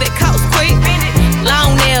 pay what it costs quick.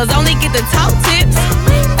 Long nails, only get the toe tips.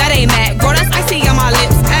 That ain't mad, girl, that's icy on my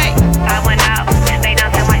lips. Hey, I went out, stay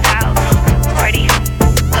down to my house. Party,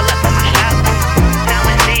 pull up on my shop. Down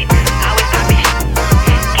with it, always poppin'.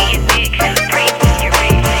 Getting big, free, you're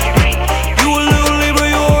rich. You a little Libra,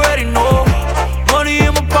 you already know. Money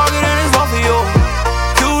in my pocket and it's off of you.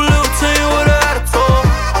 Cute little teen with an attitude.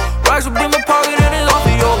 Racks up in my pocket and it's off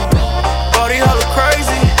of you. Body hella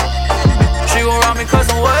crazy. She gon' rob me cause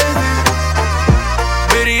I'm wavy.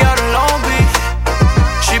 Biddy out in Long Beach.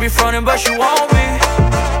 She be frontin' but she want me.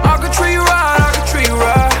 I could treat you right, I could treat you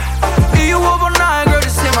right. Eat you up all night, girl,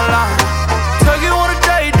 just hit my line. Take you on a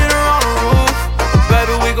date, dinner on the roof.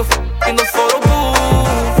 Baby, we go f*** in the photo booth.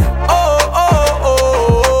 Oh, oh, oh,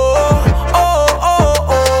 oh, oh,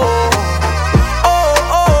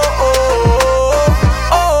 oh,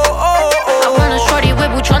 oh, I want a shorty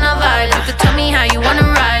with buchona vibe. You could tell me how you wanna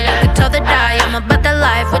ride. I could tell the die, I'm about that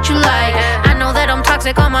life, what you like. I know that I'm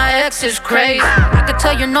toxic, all my ex is crazy. I could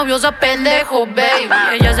tell your novio's a pendejo, baby.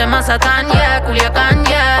 Ella es de Mazatán, yeah, Culiacán,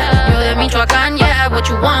 yeah. Yo de Michoacán, yeah, what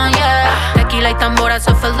you want, yeah. Tequila y tambora's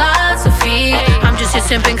a philosophy. I'm just here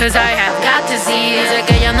simping cause I have got to see. Sé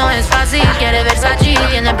que ella no es fácil, quiere Versace.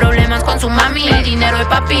 Tiene problemas con su mami, dinero y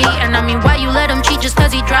papi. And I mean, why you let him cheat just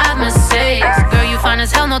cause he drives Mercedes? Girl, you fine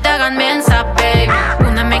as hell, no te hagan mensa, babe.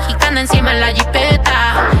 Una mexicana encima en la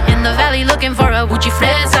jipeta. In the valley looking for a Gucci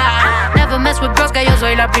fresa. Never mess with bros, que yo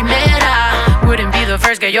soy la primera. Wouldn't be the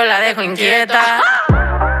first, que yo la dejo inquieta.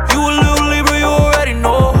 You a little Libra, you already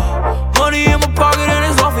know. Money in my pocket and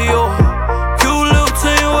it's off of you. Cute little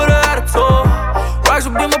teen with an attitude. Racks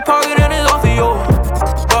up in my pocket and it's off of you.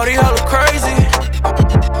 Body hella crazy.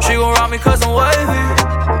 She gon' rob me cause I'm wavy.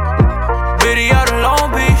 Biddy out in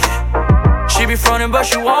Long Beach. She be frontin' but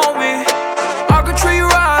she want me. I could treat you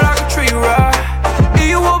right, I could treat you right. Eat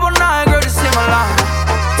you up all night, girl, just hit my line.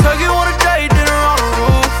 Take you on a date, dinner on the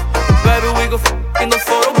roof. Baby, we go f*** in the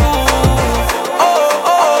photo booth. Oh,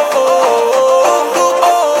 oh, oh, oh, oh,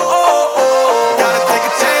 oh, oh. Gotta take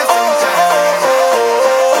a chance sometimes.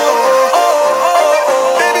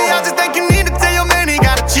 Baby, I just think you need to tell your man he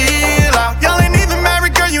gotta chill out. Y'all ain't even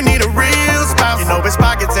married, girl, you need a real spouse. You know his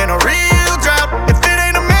pockets in a real drought. If it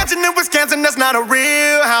ain't a mansion in Wisconsin, that's not a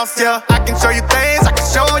real house, yeah. I can show you things, I can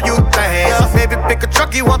show you things. Yeah. Maybe pick a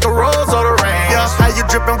truck, you want the rolls or the range. Yeah. How you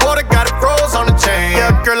dripping water, got it froze on the chain.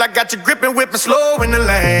 Yeah, girl, I got you gripping, whipping slow in the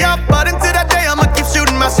lane. Yeah, but until that day, I'ma keep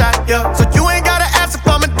shooting my Yeah, so you ain't gotta ask if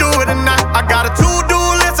I'ma do it or not. I got a to-do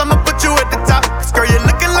list, I'ma put you at the top. Cause girl, you're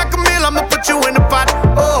looking like a meal, I'ma put you in the pot.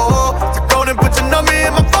 Oh, so go and put your number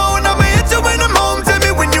in my phone, I'ma hit you when I'm home. Tell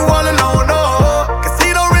me when you all alone, oh. Cause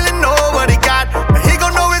he don't really know what he got, but he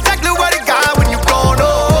gon' know exactly what he got when you gone,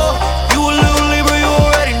 oh. You a little Libra, you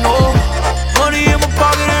already know. Money in my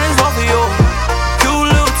pocket and it's off of you. Cute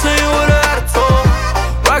little teen with an attitude.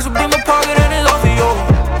 Racks up in my pocket and it's off of you.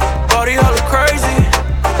 Body hella crazy.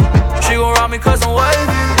 She gon' rob me cause I'm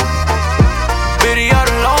wavy. Biddy out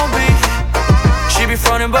in Long Beach. She be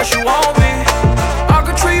frontin' but she won't be. I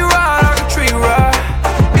could treat you right, I could treat you right.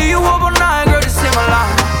 Eat you up all night, girl, just in my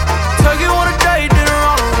line. Take you on a date, dinner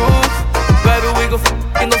on the roof. Baby, we gon'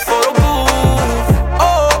 in the photo booth.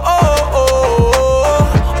 Oh, oh, oh,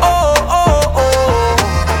 oh, oh, oh, oh,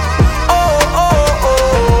 oh,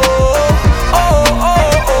 oh,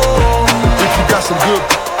 oh. If you got some good,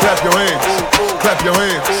 clap your hands. Clap your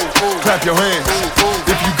hands. Clap your hands.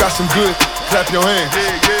 If you got some good, clap your hands.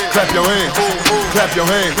 Clap your hands. Clap your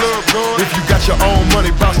hands. If you got your own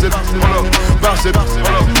money, bounce it, bounce it, bounce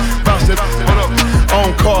it.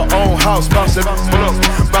 Own car, own house, bounce it, bounce it,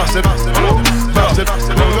 bounce it.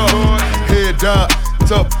 Head down,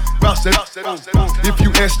 top, bounce it. If you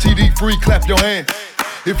STD free, clap your hands.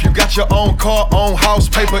 If you got your own car, own house,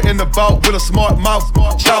 paper in the vault with a smart mouth,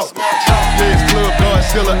 shout. Yeah, it's Club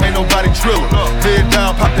Godzilla, ain't nobody drillin'. Head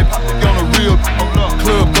down, pop that on the real.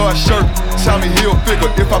 Club Guard shirt, Tommy Hill figure.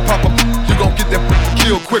 If I pop up, you gon' get that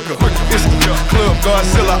kill quicker. It's Club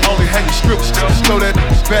Godzilla, only hanging strips. Throw that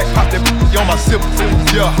back, pop that on my zip.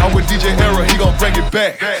 Yeah, I'm with DJ Era, he gon' bring it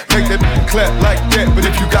back. Make that clap like that, but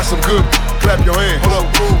if you got some good, clap your hands.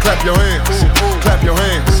 Clap your hands, clap your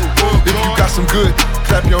hands. If you got some good,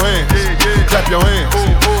 clap your hands, clap your hands,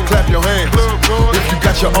 clap your hands. If you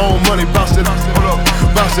got your own money, bounce it, bounce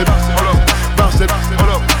it, bounce it.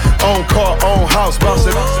 Own car, own house, bounce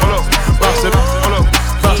it, bounce it,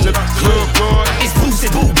 bounce it. It's Boosie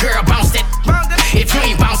Boo, girl, bounce it. If you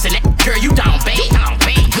ain't bouncing it, girl, you down bad.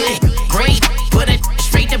 Good, great, put it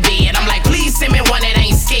straight to bed. I'm like, please send me one that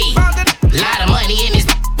ain't skate. Lot of money in this,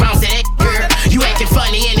 bounce it, girl. You acting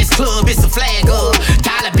funny in this club, it's a flag up.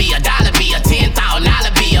 Dollar bill, $10,000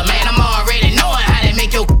 bill. Man, I'm already knowing how that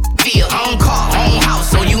make your feel. Own car, own house,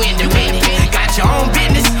 so you independent. Got your own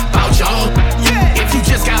business, bout your own. If you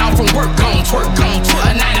just got off from work, gon' twerk, gon' twerk.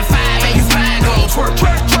 A 9 to 5 and you fine, gon' twerk.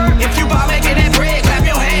 If you ball making that bread, clap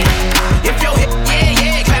your hand. If your hip,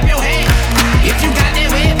 yeah, clap your hand. If you got that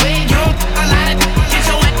wet, you don't a lot of get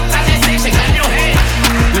your ass out that section, clap your hand.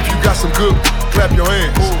 If you got some good, clap your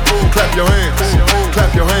hands, clap your hands,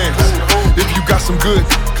 clap your hands. If you got some good,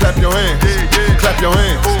 clap your hands, clap your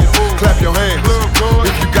hands, clap your hands.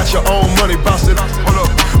 If you got your own money, bounce it,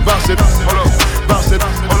 bounce it, bounce it.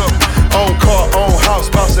 Own car, own house,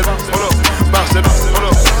 bounce it, bounce it, bounce it.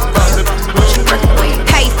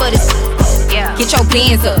 Pay for this, get your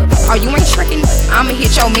bands up. Oh, you ain't tricking? I'ma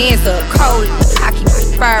hit your mans up. Cold, I keep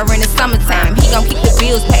fire in the summertime. He gon' keep the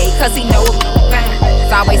bills paid, cause he know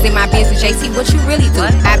it's always in my business. JC, what you really do?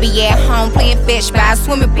 I be at home playing fetch by a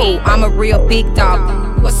swimming pool. I'm a real big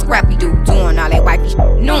dog. What Scrappy do? Doing all that wifey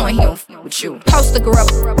knowing he don't f with you. Post a girl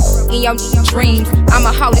in your dreams.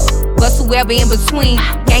 I'ma hold it, but whoever in between.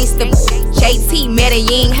 Gangsta JT met her,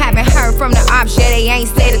 you ain't haven't heard from the ops, yeah, they ain't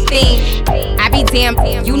said a thing. I be damn,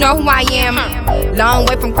 you know who I am. Long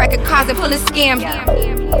way from cracking cars and full of scams.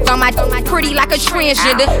 So my pretty like a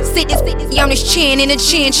transgender. Sit this on his chin in a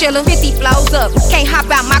chinchilla. 50 flows up. Can't hop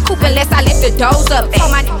out my coupe unless I lift the doors up.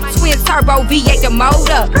 Told my twin turbo V8 the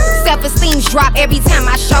motor. Self-esteem's drop every time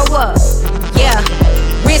I show up. Yeah,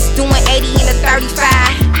 wrist doing 80 in a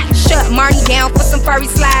 35. Shut Marty down for some furry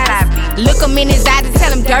slides. Look him in his eyes and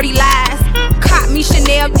tell him dirty lies. Caught me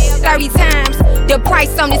Chanel 30 times. The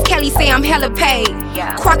price on this Kelly say I'm hella paid.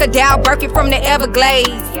 Crocodile Birkin from the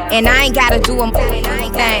Everglades. And I ain't gotta do a thing. I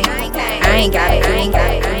ain't gotta do a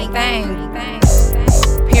thing.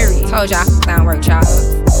 Period. Told y'all I don't work y'all.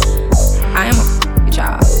 I am a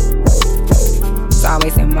job. It's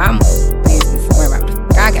always in my business. Worry about the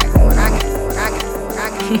fuck I got going. I got.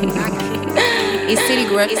 It's city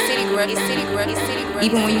girl. It's city girl. It's city girl. It's city girl.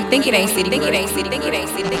 Even when you think it ain't city girl. Think it ain't city. Think it ain't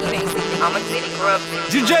city. Think it ain't city. I'm a city girl.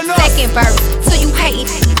 Second verse, so you hate.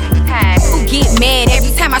 Who get mad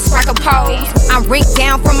every time I strike a pose? I'm rigged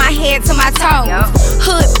down from my head to my toes.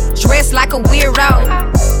 Hood dressed like a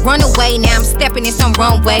weirdo. Run away now, I'm stepping in some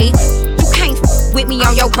runway. You can't with me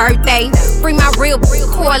on your birthday. Bring my real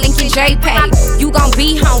core link in JPay. You gon'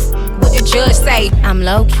 be home, what the judge say. I'm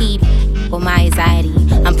low key. with my anxiety.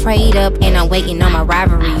 I'm prayed up and I'm waiting on my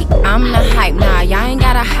rivalry. I'm the hype, nah, y'all ain't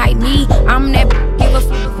gotta hype me. I'm that give a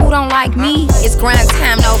who don't like me. It's grind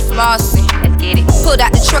time, no flossing. Let's get it. Pulled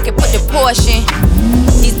out the truck and put the portion.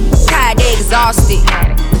 These tired, they exhausted.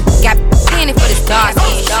 Got penny for this dark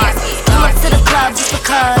skin. Pull up to the club just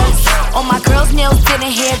because all my girls' nails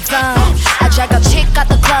didn't hair done. I drag a chick out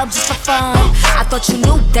the club just for fun. I thought you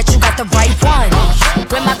knew that you got the right one.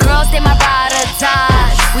 When my girls, they my ride or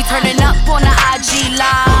die. We turning up on the IG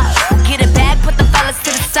live. Get it back, put the fellas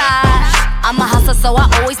to the side. I'm a hustler, so I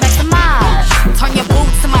always maximize. Turn your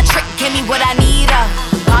boots to my trick, give me what I need.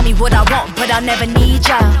 Buy me what I want, but I'll never need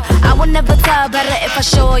ya. I will never tell better if I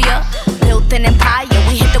show ya. Built an empire,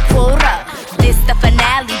 we hit the quota. This the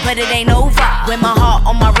finale, but it ain't over. With my heart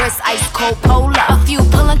on my wrist, ice cold polar. A few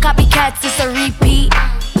pulling copycats, it's a repeat.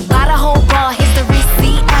 Buy the whole bar, here's the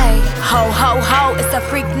receipt. Ay, ho, ho, ho, it's a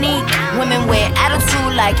freak neat. Women wear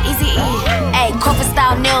attitude like Easy E. Ay, corporate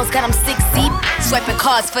style nails, got them 6 deep. Swiping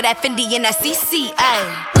cards for that Fendi and that CC. Ay,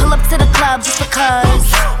 pull up to the club just because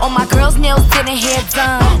all my girls' nails didn't hair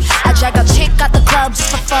done. I drag a chick out the club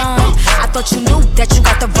just for fun. I thought you knew that you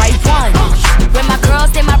got the right one. When my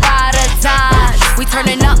girls, they my ride or die. We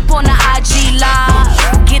turning up on the IG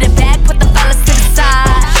live. Get it back, put the fellas to the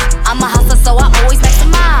side. I'm a hustler, so I always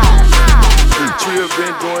maximize. Trio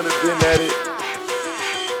been doing it, been at it.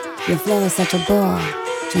 Your flow is such a bore.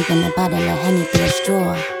 Drinking a bottle of Henny through a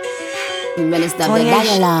straw. You better stop the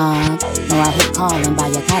dialogue. No, I hit calling by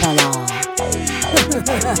your catalog.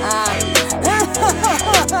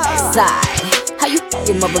 Sigh. How you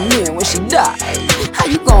f***ing mother man when she die? How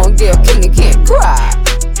you gon' get a king and can't cry?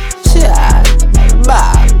 Child,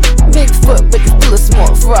 bye. Bigfoot with the full of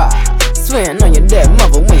small fry. Swearing on your dead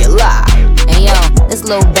mother when you lie. Hey yo, this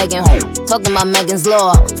little begging hoe talking about Megan's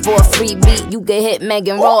Law. For a free beat, you can hit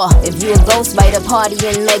Megan Raw. If you a ghost by the party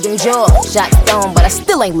in Megan's jaw. Shot stone, but I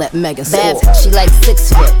still ain't let Megan score. Bad, she like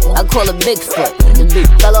 6 foot. I call her Bigfoot. The big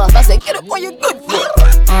fell off. I said, get up on your good foot.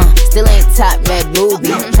 Still ain't top red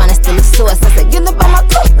booby. Tryna steal a source. I said, get up on my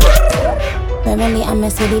cook. But really, I'm a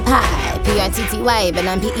city pie. P-R-T-T-Y, but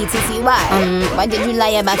I'm P-E-T-T-Y. Why did you lie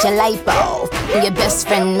about your lipo? And your best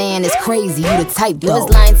friend, man, is crazy. You the type, though. You was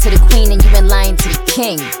lying to the queen and you been lying to the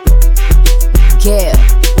king. Yeah,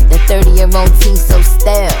 the 30-year-old tea so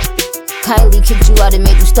stale. Kylie kicked you out and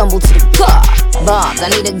made you stumble to the car. Bobs, I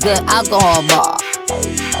need a good alcohol bar.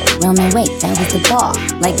 Well, man, wait, that was the bar.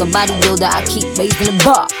 Like a bodybuilder, I keep raising the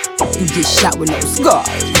bar. You get shot with no scars.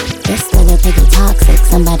 This little piggy toxic,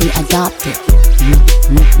 somebody adopt it.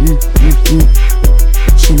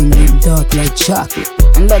 Shouldn't get dark like chocolate.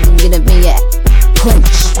 I'm about to get up in your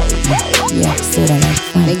punch. Yeah, sorta like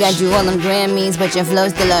French. They got you all them Grammys, but your flow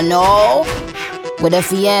still a no. With a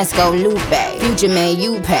fiasco, Lupe. Future man,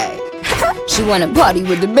 you pay. She wanna party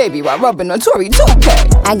with the baby while rubbing on Tory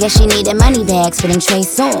 2K. I guess she needed money bags for them Trey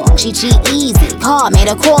songs. She cheat easy, Paul made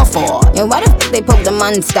a call for. And why the f they poke the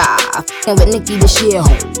monster? And with Nicki the shit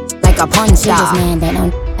like a punch star. She was mad that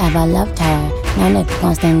no ever loved her. No nigga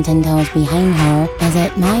gon' stand 10 toes behind her. Is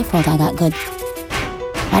it my fault I got good?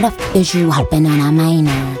 Why the f is you hopping on a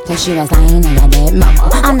minor? Cause she was lying on your dead mama.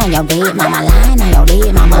 I'm not your dead mama, lying on your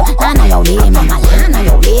dead mama. Lying on your dead mama, lying on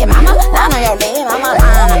your dead mama. Lying on your dead mama,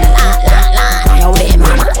 lying on your dead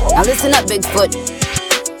mama. Now listen up, Bigfoot.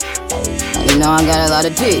 You know I got a lot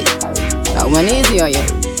of tea. I went easy on you.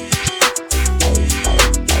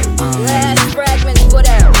 Last fragments put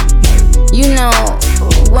out. You know,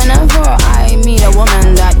 whenever I meet a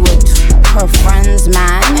woman that would her friend's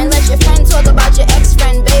man, and let your friend talk about your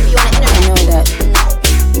ex-friend baby on the internet, I know that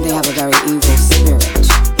they have a very evil spirit.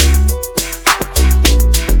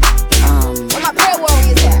 Where my prayer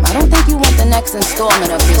warriors at? I don't think you want the next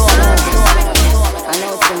installment of this. I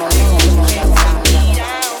know it's the most.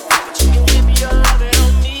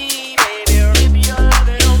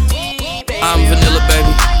 I'm vanilla,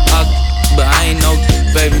 baby, but I ain't no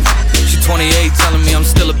baby. She 28, telling me I'm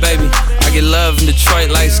still a baby. I get love in Detroit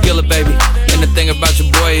like Skillet, baby. And the thing about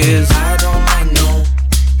your boy is I don't like no,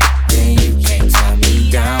 then you can't tie me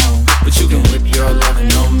down. But you can whip your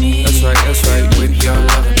lovin' on me. That's right, whip your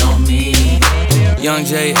lovin' on me. Young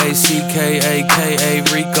J-A-C-K-A-K-A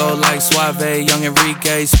Rico like Suave, young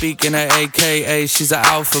Enrique. Speaking of AKA, she's an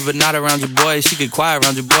alpha but not around your boy. She get quiet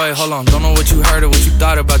around your boy. Hold on, don't know what you heard or what you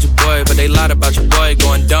thought about your boy, but they lied about your boy.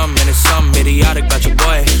 Going dumb and it's something idiotic about your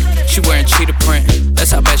boy. She wearing cheetah print,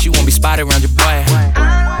 that's how bad she won't be spotted around your boy.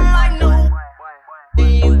 I don't like no,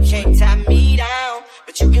 you can't tie me down,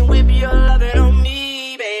 but you can whip your lovin' on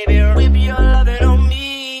me, baby. Whip your lovin' on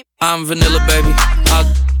me. I'm vanilla, baby,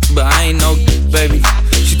 but I ain't no baby.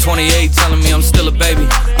 She 28, telling me I'm still a baby.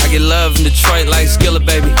 I get love in Detroit like Skillet,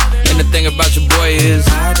 baby. And the thing about your boy is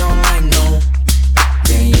I don't like no,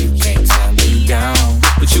 then you can't tie me down.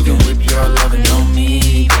 But you can whip your lovin' on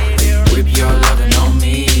me, whip your lovin' on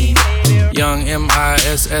me. Young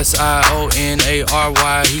MISSIONARY,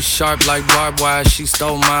 he sharp like barbed wire. She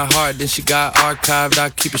stole my heart, then she got archived. I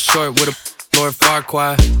keep it short with a Lord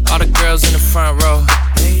Farquaad. All the girls in the front row,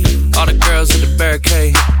 all the girls at the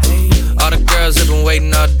barricade, all the girls have been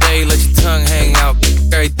waiting all day. Let your tongue hang out,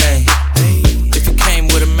 everything. If you came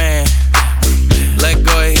with a man, let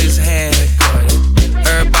go of his hand.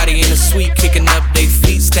 Everybody in the suite kicking up their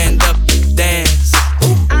feet, stand up, dance.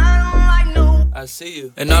 I see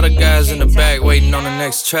you. And all the guys in the back waiting on the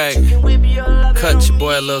next track. Cut your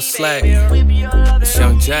boy a little slack. It's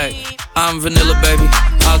Young Jack. I'm vanilla, baby.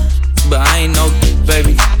 But I ain't no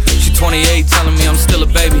baby. She 28 telling me I'm still a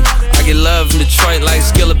baby. I get love in Detroit like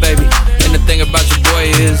Skillet, baby. And the thing about your boy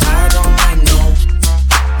is I don't like no,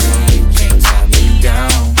 you can't tie me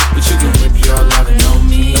down. But you can whip your lovin' on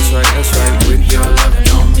me. That's right, whip your lovin'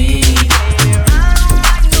 on me.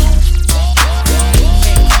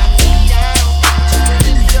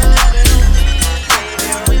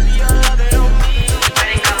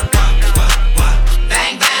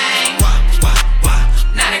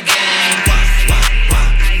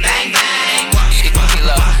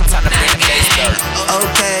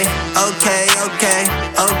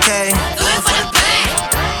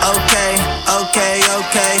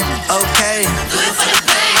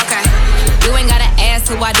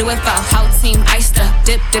 I do it for whole team iced up,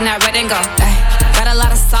 dipped in that red and gold. Got a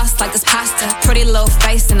lot of sauce like this pasta, pretty little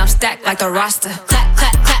face and I'm stacked like the roster. Clap,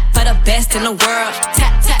 clap, clap for the best in the world.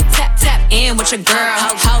 Tap, tap, tap, tap in with your girl.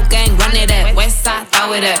 Whole gang run it up, west side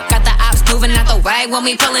throw it up. Got the ops moving out the way when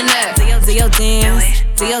we pulling up. Deal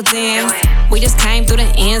dance, we just came through the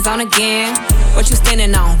end zone again. What you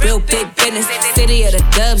standing on? Real big business. City of the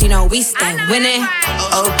dubs, you know we stay winning.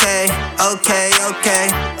 Okay.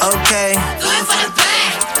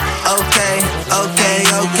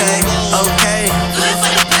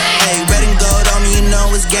 Hey, red and gold on me, you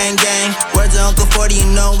know it's gang gang. Words of Uncle 40, you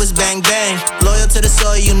know it's bang bang. Loyal to the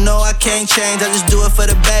soil, you know I can't change. I just do it for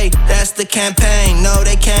the bay, that's the campaign. No,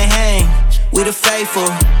 they can't hang, we the faithful.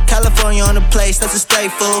 California on the place, that's a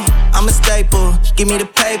staple. I'm a staple, give me the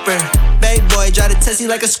paper. Babe boy, try to test you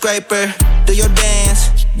like a scraper. Do your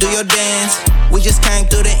dance, we just came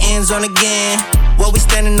through the end zone again. What we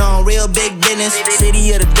standing on, real big business.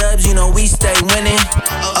 City of the dubs, you know we stay winning.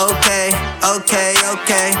 Okay.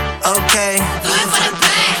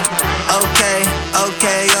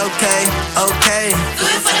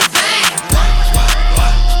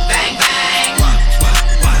 Bang bang,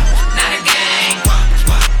 not a gang. Bang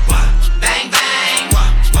bang,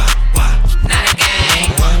 not a gang.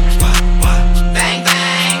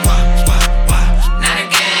 Bang bang, not a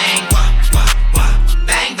gang.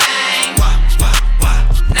 Bang bang,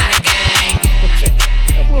 not a gang.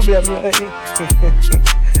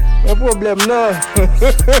 Y'a problème là.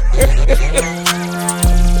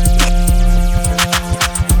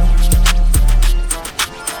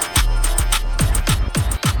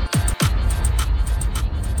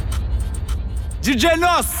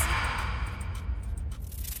 DjNos.